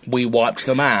before we wiped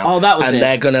them out. Oh, that was it. And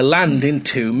they're going to land in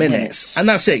 2 minutes. And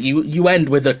that's it. You end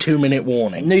with a 2-minute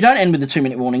warning. No, you don't end with a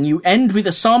 2-minute warning. You end with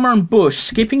Osama and Bush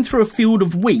skipping through a field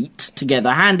of wheat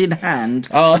together, hand in hand.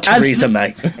 Oh, Theresa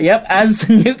May. Yep, as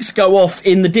the nukes go off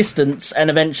in the distance and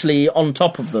eventually on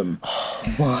top of them.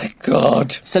 Oh, my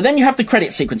God. So then you have the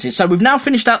credit sequences. So we've now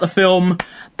finished out the film.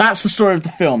 That's the story of the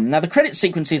film. Now, the credit credit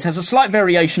sequences has a slight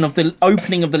variation of the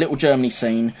opening of the Little Germany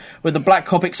scene, where the black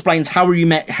cop explains how he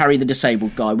met Harry the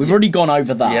disabled guy. We've already gone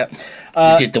over that. Yep.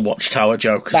 We did the Watchtower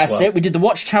joke as well. That's it, we did the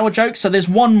Watchtower joke, so there's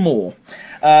one more.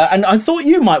 And I thought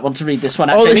you might want to read this one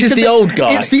out. Oh, this is the old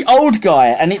guy. It's the old guy,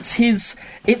 and it's his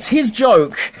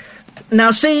joke.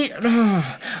 Now, see,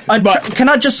 can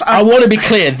I just... I want to be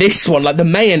clear, this one, like the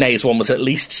mayonnaise one, was at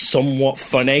least somewhat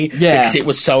funny. Yeah. Because it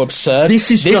was so absurd. This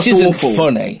isn't awful.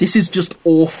 Funny. This is just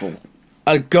awful.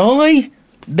 A guy...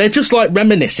 They're just like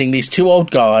reminiscing, these two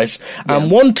old guys, and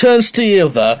one turns to the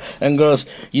other and goes,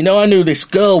 you know, I knew this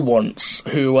girl once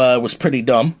who was pretty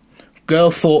dumb. Girl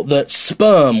thought that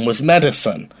sperm was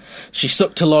medicine. She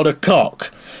sucked a lot of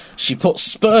cock. She put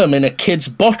sperm in a kid's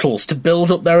bottles to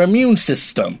build up their immune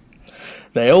system.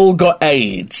 They all got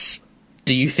AIDS.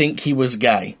 Do you think he was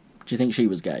gay? Do you think she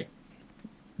was gay?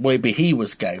 Well, it'd be he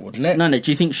was gay, wouldn't it? No,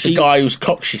 do you think she... The guy whose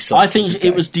cock she sucked. I think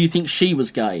it was, do you think she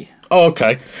was gay? Oh,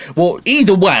 okay. Well,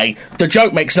 either way, the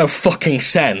joke makes no fucking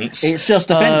sense. It's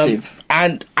just offensive.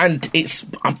 And it's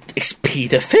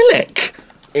paedophilic.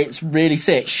 It's really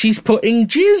sick. She's putting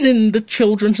jizz in the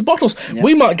children's bottles. Yep.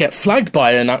 We might get flagged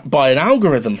by an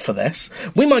algorithm for this.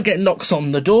 We might get knocks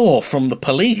on the door from the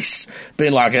police,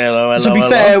 being like, hello. To be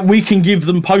fair, we can give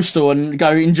them Postal and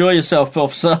go, enjoy yourself,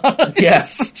 officer.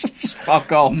 Yes. Just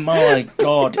fuck off. My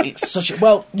God, it's such a...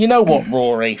 Well, you know what,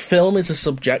 Rory? Film is a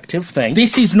subjective thing.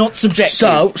 This is not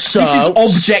subjective. This is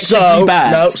objectively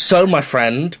bad. No, so, my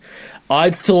friend, I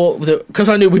thought that... Because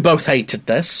I knew we both hated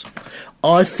this...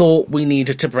 I thought we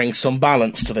needed to bring some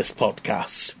balance to this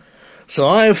podcast. So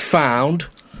I have found,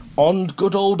 on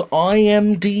good old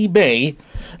IMDb,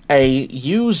 a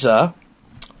user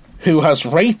who has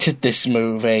rated this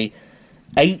movie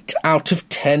 8 out of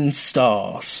 10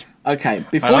 stars. Okay,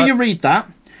 before you read that,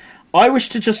 I wish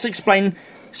to just explain...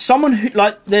 Someone who...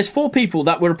 Like, there's 4 people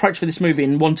that were approached for this movie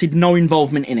and wanted no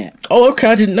involvement in it. Oh, okay,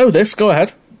 I didn't know this. Go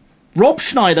ahead. Rob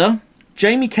Schneider...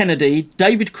 Jamie Kennedy,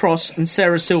 David Cross, and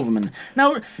Sarah Silverman.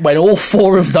 Now, when all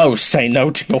 4 of those say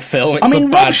no to your film, it's a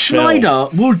bad Rob Schneider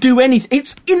will do anything.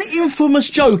 It's an infamous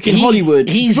joke in Hollywood.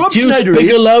 He's Rob Deuce Schneider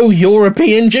Bigelow,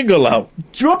 European gigolo.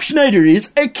 Rob Schneider is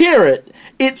a carrot.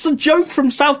 It's a joke from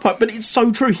South Park, but it's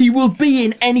so true. He will be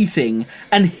in anything,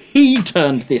 and he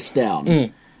turned this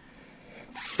down.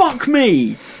 Fuck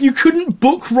me. You couldn't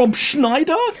book Rob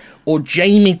Schneider? Or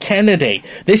Jamie Kennedy.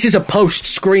 This is a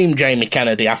post-Scream Jamie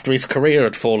Kennedy after his career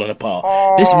had fallen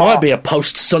apart. This might be a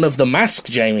post-Son of the Mask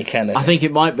Jamie Kennedy. I think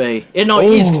it might be. No,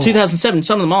 it is 2007.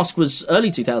 Son of the Mask was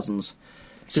early 2000s.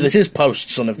 So this is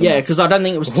post-Son of the Mask. Yeah, because I don't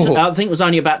think it was... I think it was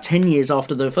only about 10 years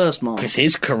after the first Mask. Because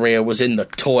his career was in the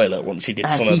toilet once he did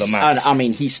Son of the Mask. I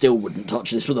mean, he still wouldn't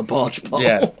touch this with a barge pole.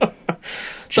 Yeah.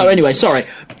 So anyway, sorry.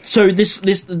 So this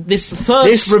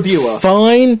reviewer...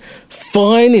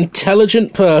 Fine,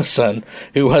 intelligent person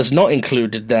who has not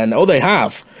included then... Oh, they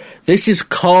have. This is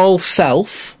Carl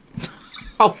Self.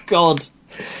 Oh, God.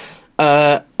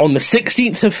 On the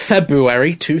 16th of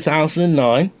February,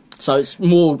 2009... So it's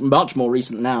much more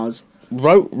recent now.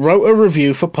 Wrote a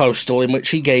review for Postal in which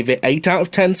he gave it 8 out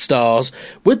of 10 stars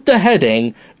with the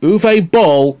heading Uwe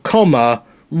Boll,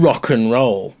 rock and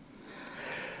roll.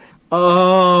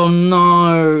 Oh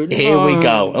no! Here we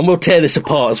go, and we'll tear this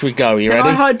apart as we go. You ready?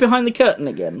 Can I hide behind the curtain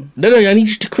again? No, I need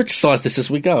you to criticise this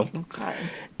as we go. Okay.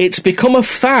 It's become a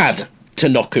fad to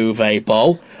knock Uwe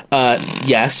Boll.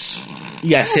 Yes,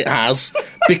 it has,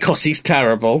 because he's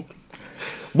terrible.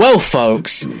 Well,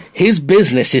 folks, his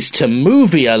business is to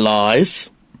moviealise.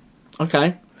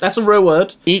 Okay, that's a real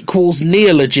word. Equals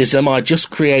neologism I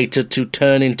just created to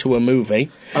turn into a movie.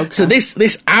 Okay. So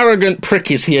this arrogant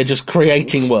prick is here just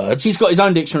creating words. He's got his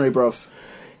own dictionary, bruv.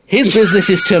 His business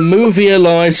is to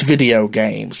moviealise video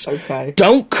games. Okay.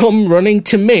 Don't come running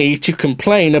to me to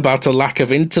complain about a lack of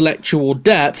intellectual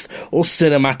depth or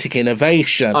cinematic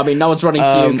innovation. I mean, no one's running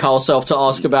to you, Carl Self, to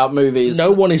ask about movies.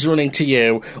 No one is running to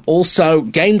you. Also,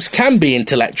 games can be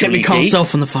intellectually deep. Get me Carl deep.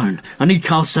 Self on the phone. I need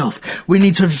Carl Self. We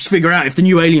need to just figure out if the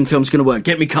new Alien film's going to work.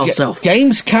 Get me Carl Self.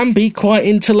 Games can be quite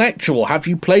intellectual. Have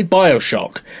you played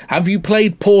BioShock? Have you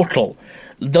played Portal?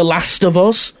 The Last of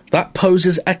Us? That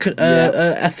poses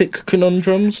ethic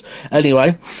conundrums.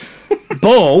 Anyway,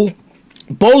 Boll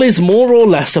is more or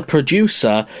less a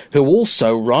producer who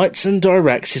also writes and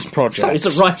directs his projects. So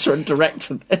he's a writer and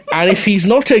director. And if he's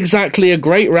not exactly a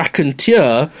great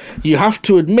raconteur, you have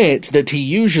to admit that he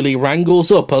usually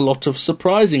wrangles up a lot of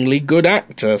surprisingly good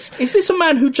actors. Is this a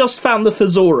man who just found the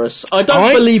thesaurus? I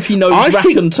don't believe he knows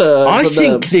raconteur. I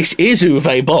think this is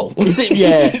Uwe Boll. Is it?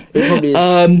 Yeah, it probably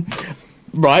is.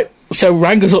 Right. So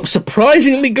wrangles up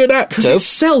surprisingly good actors.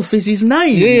 Self is his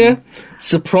name. Yeah.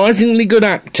 surprisingly good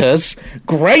actors,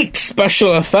 great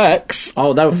special effects,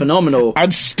 Oh, they were phenomenal.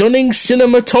 and stunning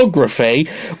cinematography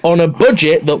on a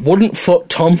budget that wouldn't foot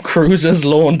Tom Cruise's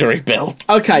laundry bill.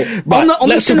 Okay, Right,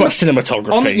 let's talk about cinema-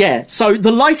 cinematography. Yeah, so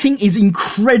the lighting is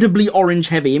incredibly orange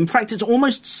heavy. In fact, it's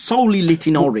almost solely lit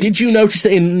in orange. Did you notice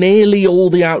that in nearly all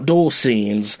the outdoor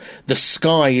scenes, the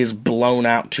sky is blown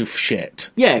out to shit?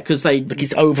 Yeah, because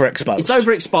It's overexposed. it's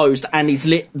overexposed and he's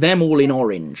lit them all in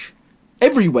orange.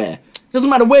 Everywhere. Doesn't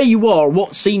matter where you are,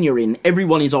 what scene you're in,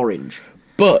 everyone is orange.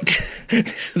 But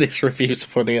this review's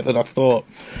funnier than I thought.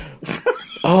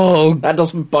 Oh, That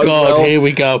doesn't bode God, well. here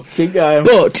we go. Keep going.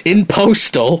 But in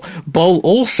Postal, Bol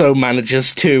also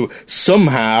manages to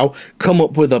somehow come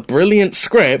up with a brilliant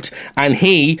script, and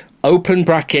he, open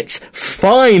brackets,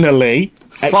 finally,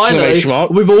 Finally, exclamation mark,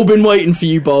 we've all been waiting for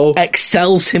you, Bol.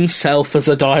 excels himself as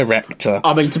a director.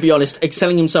 I mean, to be honest,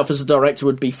 excelling himself as a director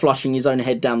would be flushing his own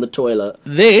head down the toilet.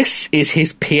 This is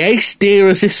his pièce de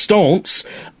résistance,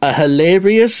 a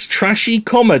hilarious, trashy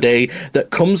comedy that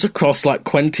comes across like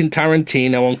Quentin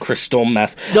Tarantino on crystal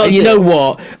meth. Does and you it? know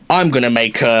what? I'm going to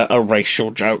make a racial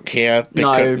joke here. No,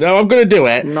 I'm going to do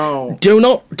it. No. Do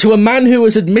not, to a man who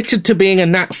has admitted to being a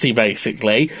Nazi,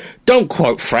 basically, don't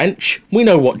quote French. We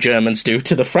know what Germans do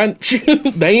to the French.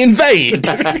 They invade.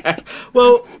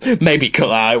 Well, Maybe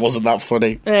cut out, it wasn't that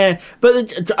funny.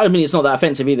 but I mean, it's not that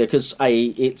offensive either, because A,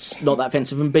 it's not that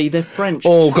offensive, and B, they're French.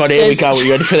 Oh God, here we There's- go. Are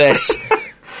you ready for this?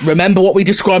 Remember what we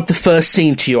described the first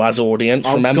scene to you as, audience?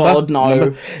 Oh, remember? God, no.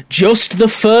 Remember? Just the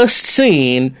first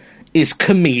scene is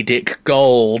comedic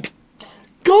gold.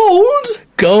 Gold?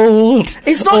 Gold.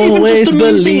 It's not even Always just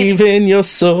amusing, believe in your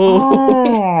soul.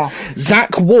 Oh.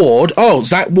 Zach Ward. Oh,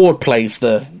 Zach Ward plays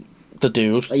the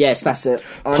dude. Yes, that's it.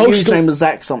 I knew his Postal- name was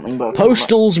Zach something, but...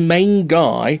 Postal's main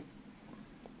guy,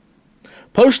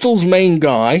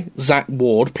 Zach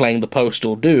Ward, playing the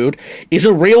Postal dude, is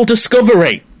a real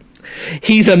discovery.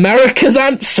 He's America's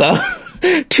answer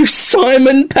to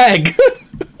Simon Pegg.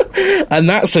 And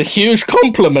that's a huge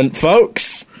compliment,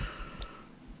 folks.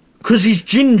 Because he's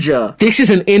ginger. This is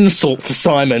an insult to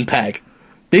Simon Pegg.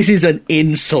 This is an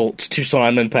insult to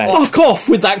Simon Pegg. Fuck off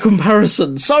with that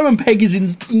comparison. Simon Pegg is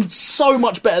in so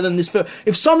much better than this film.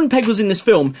 If Simon Pegg was in this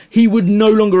film, he would no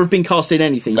longer have been cast in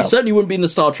anything. No. He certainly wouldn't be in the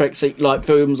Star Trek like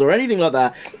films or anything like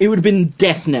that. It would have been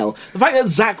death knell. The fact that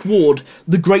Zach Ward,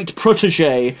 the great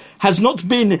protege, has not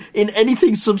been in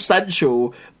anything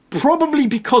substantial, probably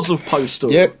because of Postal.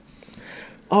 Yep.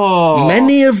 Oh.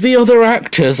 Many of the other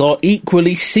actors are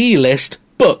equally C-list,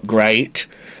 but great.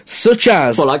 Such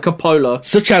as Like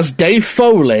Coppola. Dave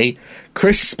Foley,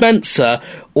 Chris Spencer,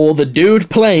 or the dude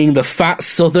playing the fat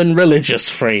southern religious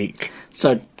freak.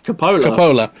 So,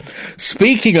 Coppola.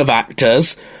 Speaking of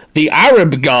actors, the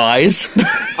Arab guys.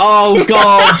 Oh,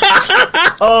 God.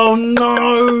 Oh,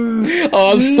 no.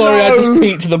 Oh, I'm sorry, I No. just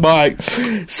peeked the mic.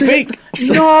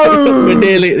 No. We're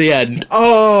nearly at the end.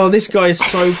 Oh, this guy is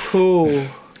so cool.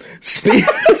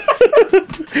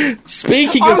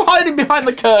 Speaking of I'm hiding behind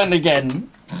the curtain again.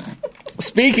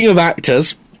 Speaking of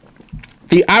actors,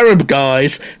 the Arab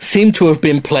guys seem to have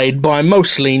been played by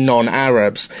mostly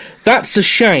non-Arabs. That's a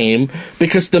shame,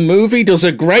 because the movie does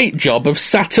a great job of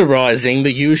satirising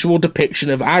the usual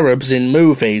depiction of Arabs in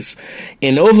movies.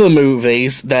 In other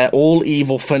movies, they're all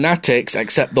evil fanatics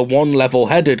except the one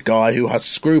level-headed guy who has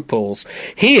scruples.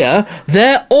 Here,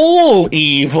 they're all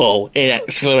evil, in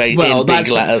big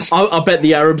letters. I bet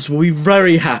the Arabs will be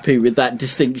very happy with that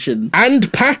distinction.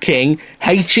 And packing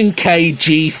H&K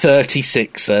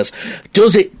G36s.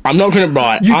 Does it... I'm not going to...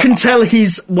 Right. You can tell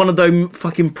he's one of them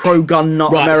fucking pro-gun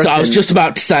nut Right, Americans. so I was just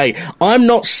about to say, I'm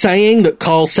not saying that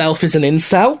Carl Self is an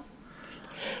incel,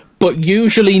 but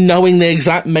usually knowing the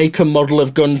exact make and model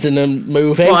of guns in a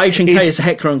movie... Well, H&K is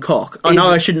Heckler and Koch. I know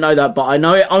I shouldn't know that, but I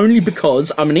know it only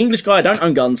because I'm an English guy, I don't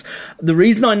own guns. The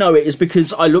reason I know it is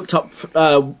because I looked up,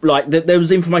 there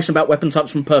was information about weapon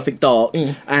types from Perfect Dark,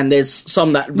 and there's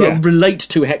some that relate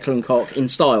to Heckler and Koch in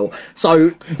style.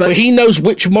 So, But he knows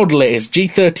which model it is,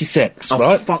 G36,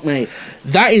 right? Fuck me.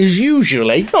 That is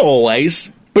usually, not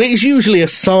always, but it is usually a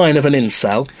sign of an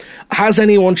incel. Has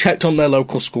anyone checked on their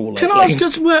local school lately? Can I ask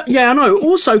us where... Yeah, I know.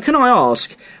 Also, can I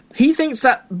ask... He thinks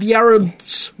that the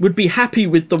Arabs would be happy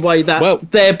with the way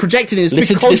that they're projecting this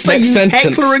listen to because this they next use sentence.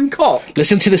 Heckler and Koch.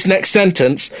 Listen to this next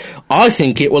sentence. I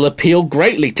think it will appeal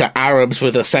greatly to Arabs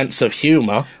with a sense of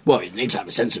humour. Well, you need to have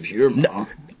a sense of humour.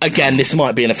 Again, this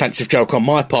might be an offensive joke on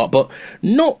my part, but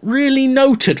not really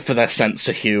noted for their sense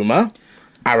of humour.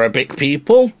 Arabic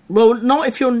people. Well, not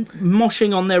if you're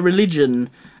moshing on their religion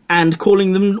and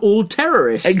calling them all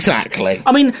terrorists. Exactly.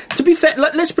 I mean, to be fair,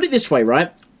 let's put it this way, right?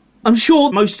 I'm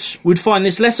sure most would find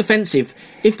this less offensive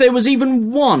if there was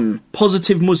even one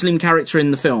positive Muslim character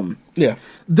in the film. Yeah.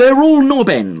 They're all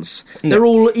knob-ends. They're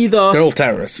all either... They're all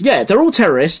terrorists. Yeah, they're all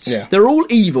terrorists. Yeah. They're all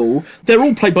evil. They're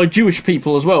all played by Jewish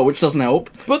people as well, which doesn't help.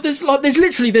 But there's no, this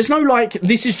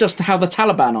is just how the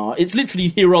Taliban are. It's literally,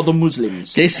 here are the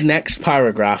Muslims. This next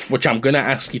paragraph, which I'm going to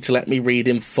ask you to let me read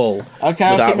in full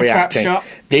Okay, without I'll keep my trap reacting. shut.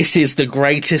 This is the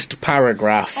greatest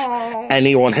paragraph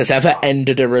anyone has ever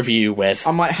ended a review with.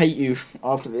 I might hate you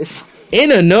after this.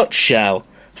 In a nutshell,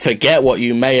 forget what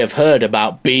you may have heard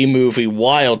about B-movie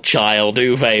Wild Child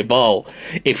Uwe Boll.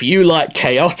 If you like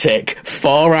chaotic,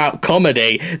 far-out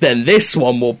comedy, then this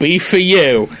one will be for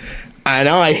you. And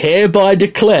I hereby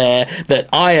declare that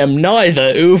I am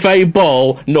neither Uwe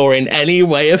Boll nor in any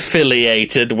way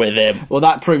affiliated with him. Well,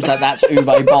 that proves that that's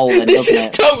Uwe Boll, then, This doesn't is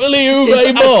it? totally Uwe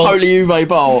It's Boll. totally Uwe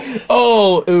Boll.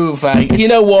 Oh, Uwe. You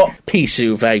know what? Peace,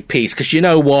 Uwe, peace. Because you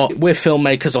know what? We're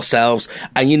filmmakers ourselves,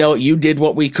 and you know what? You did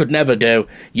what we could never do.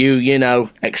 You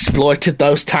know, exploited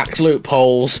those tax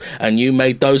loopholes, and you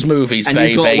made those movies, And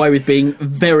baby. you got away with being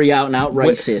very out-and-out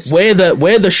racist. We're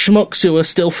the schmucks who are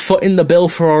still footing the bill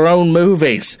for our own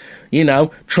movies. You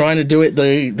know, trying to do it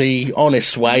the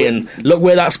honest way, and look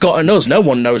where that's gotten us. No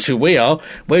one knows who we are.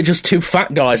 We're just two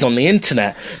fat guys on the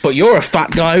internet. But you're a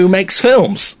fat guy who makes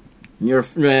films. You're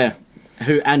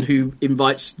who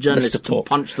invites journalists to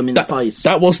punch them in the face.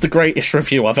 That was the greatest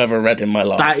review I've ever read in my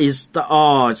life.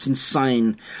 It's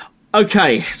insane.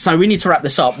 Okay, so we need to wrap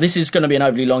this up. This is going to be an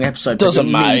overly long episode. Doesn't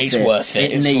matter, it's worth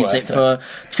it. It It's needs worth it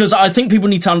because I think people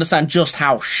need to understand just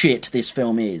how shit this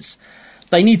film is.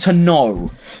 They need to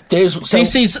know. This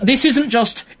isn't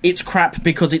just it's crap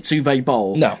because it's Uwe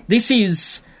Boll. No. This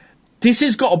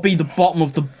has got to be the bottom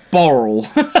of the barrel.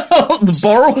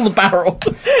 the barrel.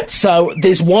 So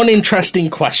there's one interesting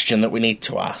question that we need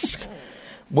to ask,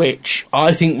 which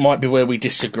I think might be where we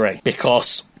disagree.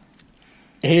 Because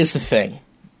here's the thing.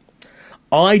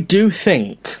 I do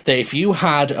think that if you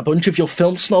had a bunch of your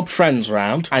film snob friends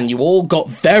around and you all got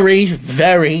very,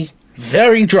 very,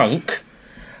 very drunk,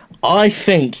 I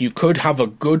think you could have a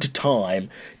good time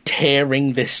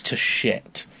tearing this to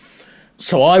shit.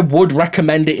 So I would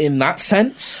recommend it in that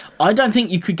sense. I don't think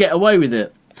you could get away with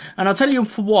it. And I'll tell you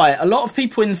for why. A lot of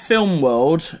people in the film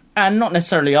world, and not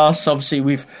necessarily us, obviously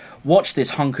we've watched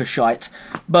this hunk of shite,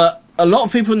 but a lot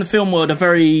of people in the film world are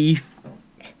very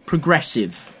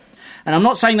progressive. And I'm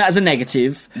not saying that as a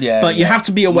negative, but you have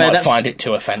to be aware that... I find it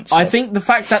too offensive. I think the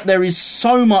fact that there is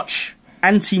so much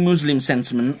anti-Muslim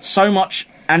sentiment, so much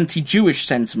anti-Jewish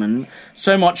sentiment,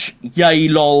 so much yay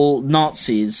lol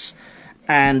Nazis,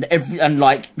 and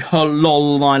like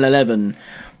lol 9/11.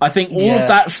 I think all of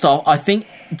that stuff. I think,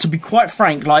 to be quite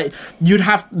frank, like you'd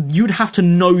have to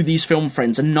know these film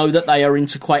friends and know that they are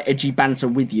into quite edgy banter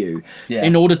with you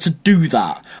in order to do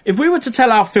that. If we were to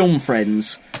tell our film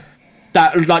friends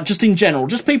that, like, just in general,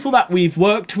 just people that we've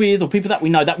worked with or people that we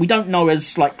know that we don't know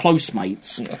as like close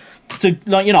mates. To,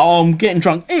 like, you know, I'm getting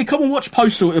drunk. Hey, come and watch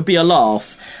Postal. It'll be a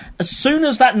laugh. As soon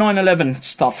as that 9/11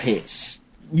 stuff hits,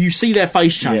 you see their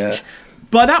face change. Yeah.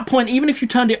 By that point, even if you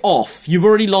turned it off, you've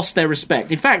already lost their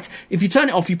respect. In fact, if you turn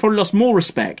it off, you've probably lost more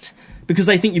respect because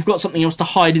they think you've got something else to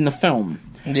hide in the film.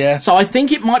 Yeah. So I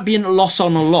think it might be a loss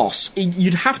on a loss.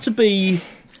 You'd have to be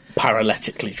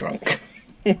paralytically drunk.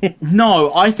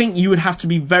 No, I think you would have to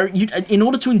be in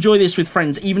order to enjoy this with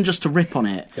friends, even just to rip on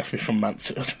it. Definitely from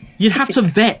Mansfield. You'd have to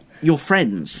vet your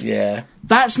friends. Yeah.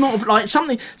 That's not like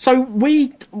something. So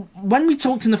when we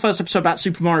talked in the first episode about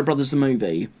Super Mario Brothers the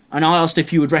movie, and I asked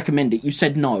if you would recommend it, you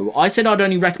said no. I said I'd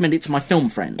only recommend it to my film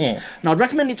friends. And I'd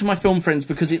recommend it to my film friends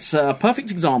because it's a perfect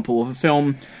example of a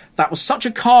film that was such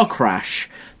a car crash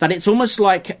that it's almost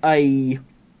like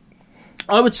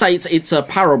I would say it's a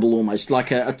parable almost,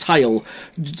 like a tale.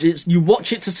 You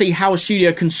watch it to see how a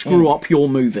studio can screw up your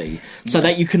movie so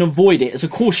that you can avoid it as a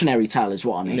cautionary tale is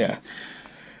what I mean. Yeah.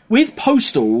 With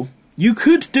Postal, you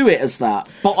could do it as that,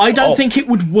 but I don't think it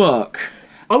would work.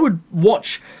 I would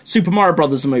watch Super Mario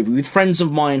Brothers the movie with friends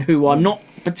of mine who are not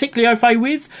particularly au fait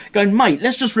with, going, mate,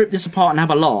 let's just rip this apart and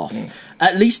have a laugh.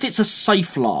 At least it's a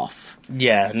safe laugh.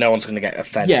 Yeah, no one's going to get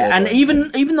offended. Yeah, and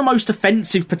even the most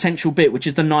offensive potential bit, which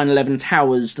is the 9/11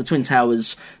 towers, the Twin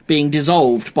Towers, being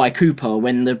dissolved by Cooper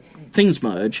when the things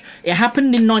merge, it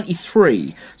happened in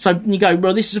 93. So you go,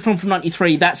 well, this is a film from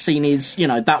 93, that scene is,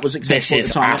 that was acceptable at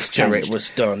the time. This is after it was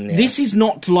done, yeah. This is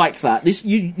not like that. This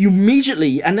you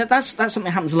immediately, and that's something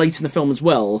that happens late in the film as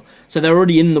well, so they're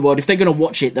already in the world. If they're going to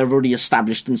watch it, they've already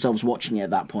established themselves watching it at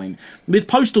that point. With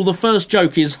Postal, the first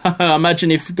joke is, imagine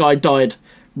if Guy died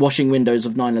washing windows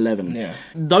of 9/11. Yeah.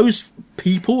 Those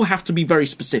people have to be very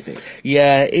specific.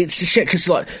 Yeah, it's shit, because,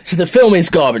 like, so the film is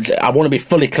garbage. I want to be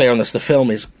fully clear on this. The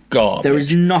film is garbage. There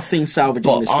is nothing salvageable in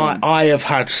But this film. I have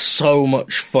had so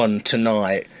much fun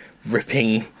tonight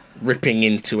ripping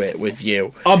into it with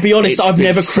you. I'll be honest, It's I've been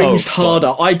never so cringed fun.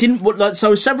 harder. I didn't...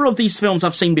 So several of these films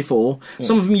I've seen before.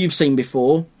 Some of them you've seen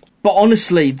before. But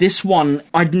honestly, this one,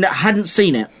 I hadn't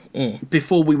seen it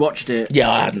before we watched it. Yeah,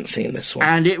 I hadn't seen this one.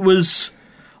 And it was...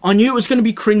 I knew it was going to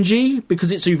be cringy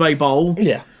because it's Uwe Boll.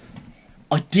 Yeah.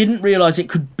 I didn't realise it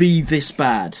could be this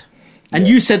bad. And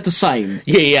you said the same.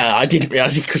 Yeah, I didn't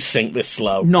realise he could sink this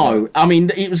slow. No, I mean,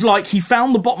 it was like he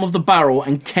found the bottom of the barrel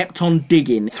and kept on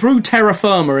digging. Through terra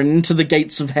firma and into the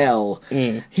gates of hell.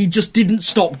 He just didn't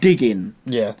stop digging.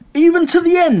 Yeah. Even to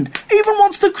the end. Even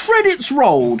once the credits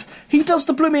rolled. He does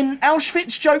the blooming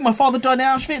Auschwitz joke. My father died in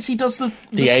Auschwitz. He does the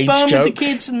AIDS sperm joke. with the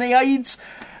kids and the AIDS.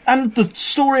 And the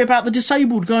story about the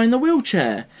disabled guy in the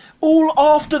wheelchair. All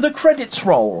after the credits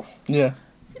roll. Yeah.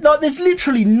 Like, there's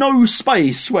literally no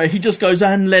space where he just goes,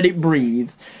 and let it breathe.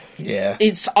 Yeah.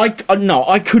 No,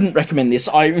 I couldn't recommend this.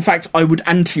 In fact, I would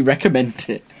anti-recommend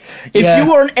it. If Yeah.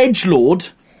 you are an edgelord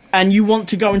and you want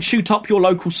to go and shoot up your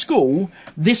local school,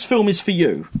 this film is for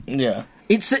you. Yeah.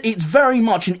 It's very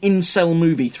much an incel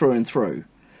movie through and through.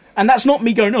 And that's not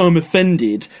me going, oh, I'm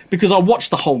offended, because I watched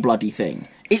the whole bloody thing.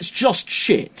 It's just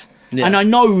shit. Yeah. And I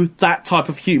know that type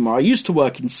of humour. I used to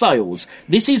work in sales.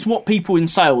 This is what people in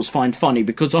sales find funny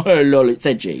because, oh, lol, it's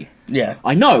edgy. Yeah.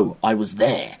 I know, I was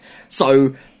there.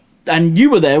 So, and you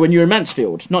were there when you were in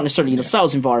Mansfield. Not necessarily in a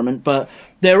sales environment, but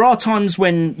there are times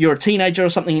when you're a teenager or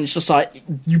something and it's just like,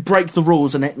 you break the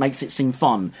rules and it makes it seem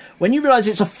fun. When you realise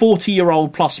it's a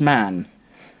 40-year-old plus man,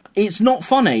 it's not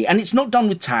funny, and it's not done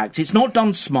with tact, it's not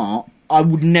done smart. I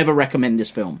would never recommend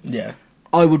this film. Yeah.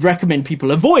 I would recommend people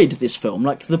avoid this film,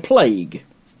 like the plague.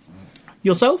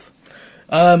 Yourself?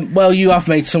 Well, you have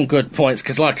made some good points,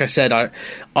 because like I said,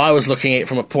 I was looking at it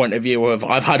from a point of view of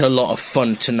I've had a lot of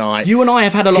fun tonight. You and I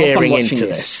have had a lot of fun tearing watching into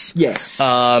this. this. Yes.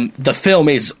 The film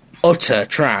is utter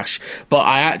trash, but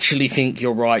I actually think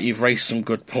you're right. You've raised some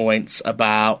good points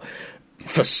about,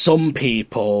 for some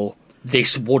people,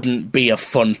 this wouldn't be a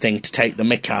fun thing to take the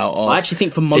mick out of. I actually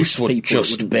think for most this would people it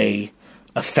just wouldn't be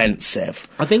offensive.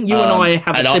 I think you and I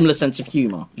have a similar sense of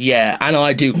humour. Yeah, and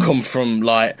I do come from,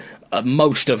 like,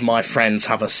 most of my friends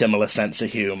have a similar sense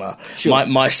of humour. Sure.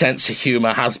 My sense of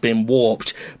humour has been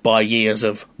warped by years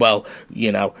of, well,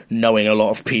 you know, knowing a lot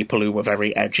of people who were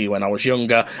very edgy when I was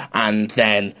younger, and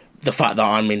then the fact that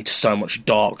I'm into so much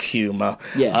dark humour.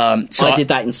 Yeah, so I did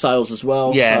that in sales as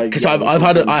well. Yeah, so, because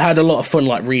I had a lot of fun,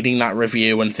 like, reading that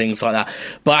review and things like that.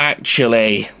 But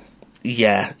actually,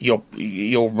 yeah,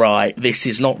 you're right. This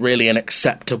is not really an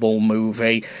acceptable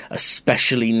movie,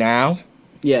 especially now.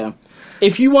 Yeah.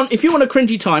 If you want a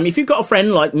cringy time, if you've got a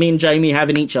friend like me and Jamie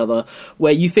having each other,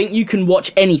 where you think you can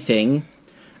watch anything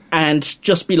and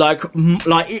just be like,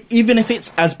 even if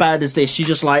it's as bad as this, you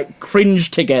just like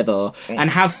cringe together and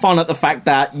have fun at the fact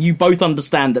that you both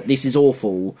understand that this is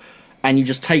awful and you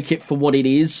just take it for what it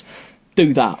is,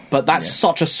 do that. But that's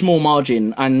such a small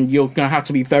margin, and you're going to have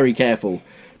to be very careful.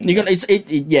 You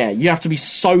have to be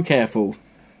so careful.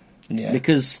 Yeah.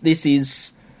 Because this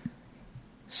is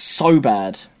so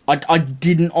bad. I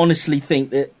didn't honestly think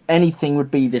that anything would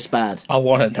be this bad. I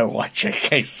want to know why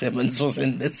J.K. Simmons was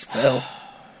in this film.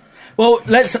 Well,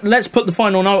 let's put the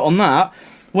final note on that.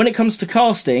 When it comes to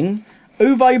casting,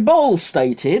 Uwe Boll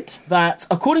stated that,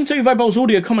 according to Uwe Boll's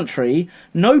audio commentary,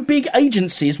 no big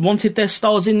agencies wanted their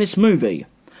stars in this movie.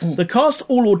 The cast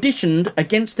all auditioned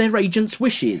against their agents'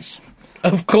 wishes.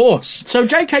 Of course. So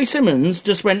J.K. Simmons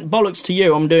just went, bollocks to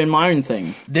you, I'm doing my own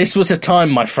thing. This was a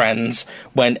time, my friends,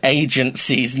 when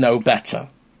agencies know better.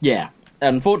 Yeah.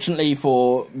 Unfortunately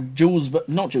for Jules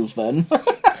Verne...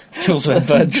 Jules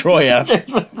Verne Troyer.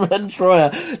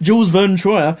 Jules Verne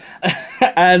Troyer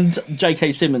and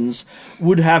J.K. Simmons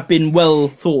would have been well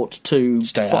thought to...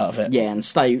 Stay out of it. Yeah, and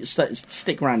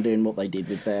stick around doing what they did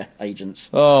with their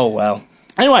agents. Oh, well.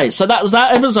 Anyway, so that was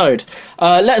that episode.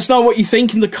 Let us know what you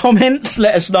think in the comments.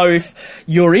 Let us know if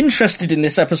you're interested in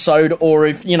this episode, or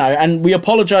if, and we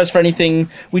apologise for anything.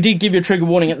 We did give you a trigger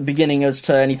warning at the beginning as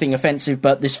to anything offensive,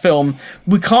 but this film,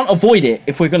 we can't avoid it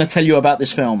if we're going to tell you about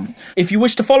this film. If you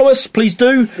wish to follow us, please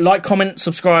do. Like, comment,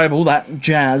 subscribe, all that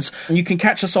jazz. And you can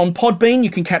catch us on Podbean, you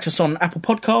can catch us on Apple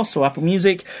Podcasts or Apple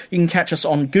Music, you can catch us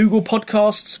on Google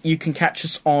Podcasts, you can catch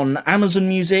us on Amazon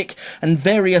Music, and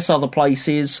various other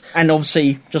places. And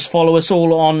obviously, just follow us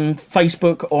all on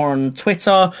Facebook or on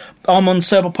Twitter. I'm on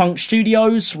Cyberpunk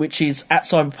Studios, which is at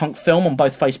Cyberpunk Film on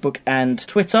both Facebook and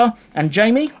Twitter. And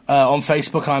Jamie? On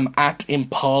Facebook, I'm at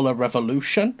Impala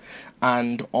Revolution.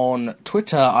 And on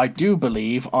Twitter, I do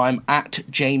believe I'm at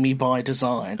Jamie by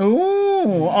Design.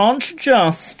 Ooh, aren't you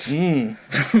just?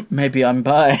 Maybe I'm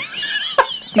bi.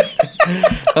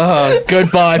 Oh,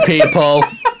 goodbye, people.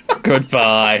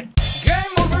 Goodbye.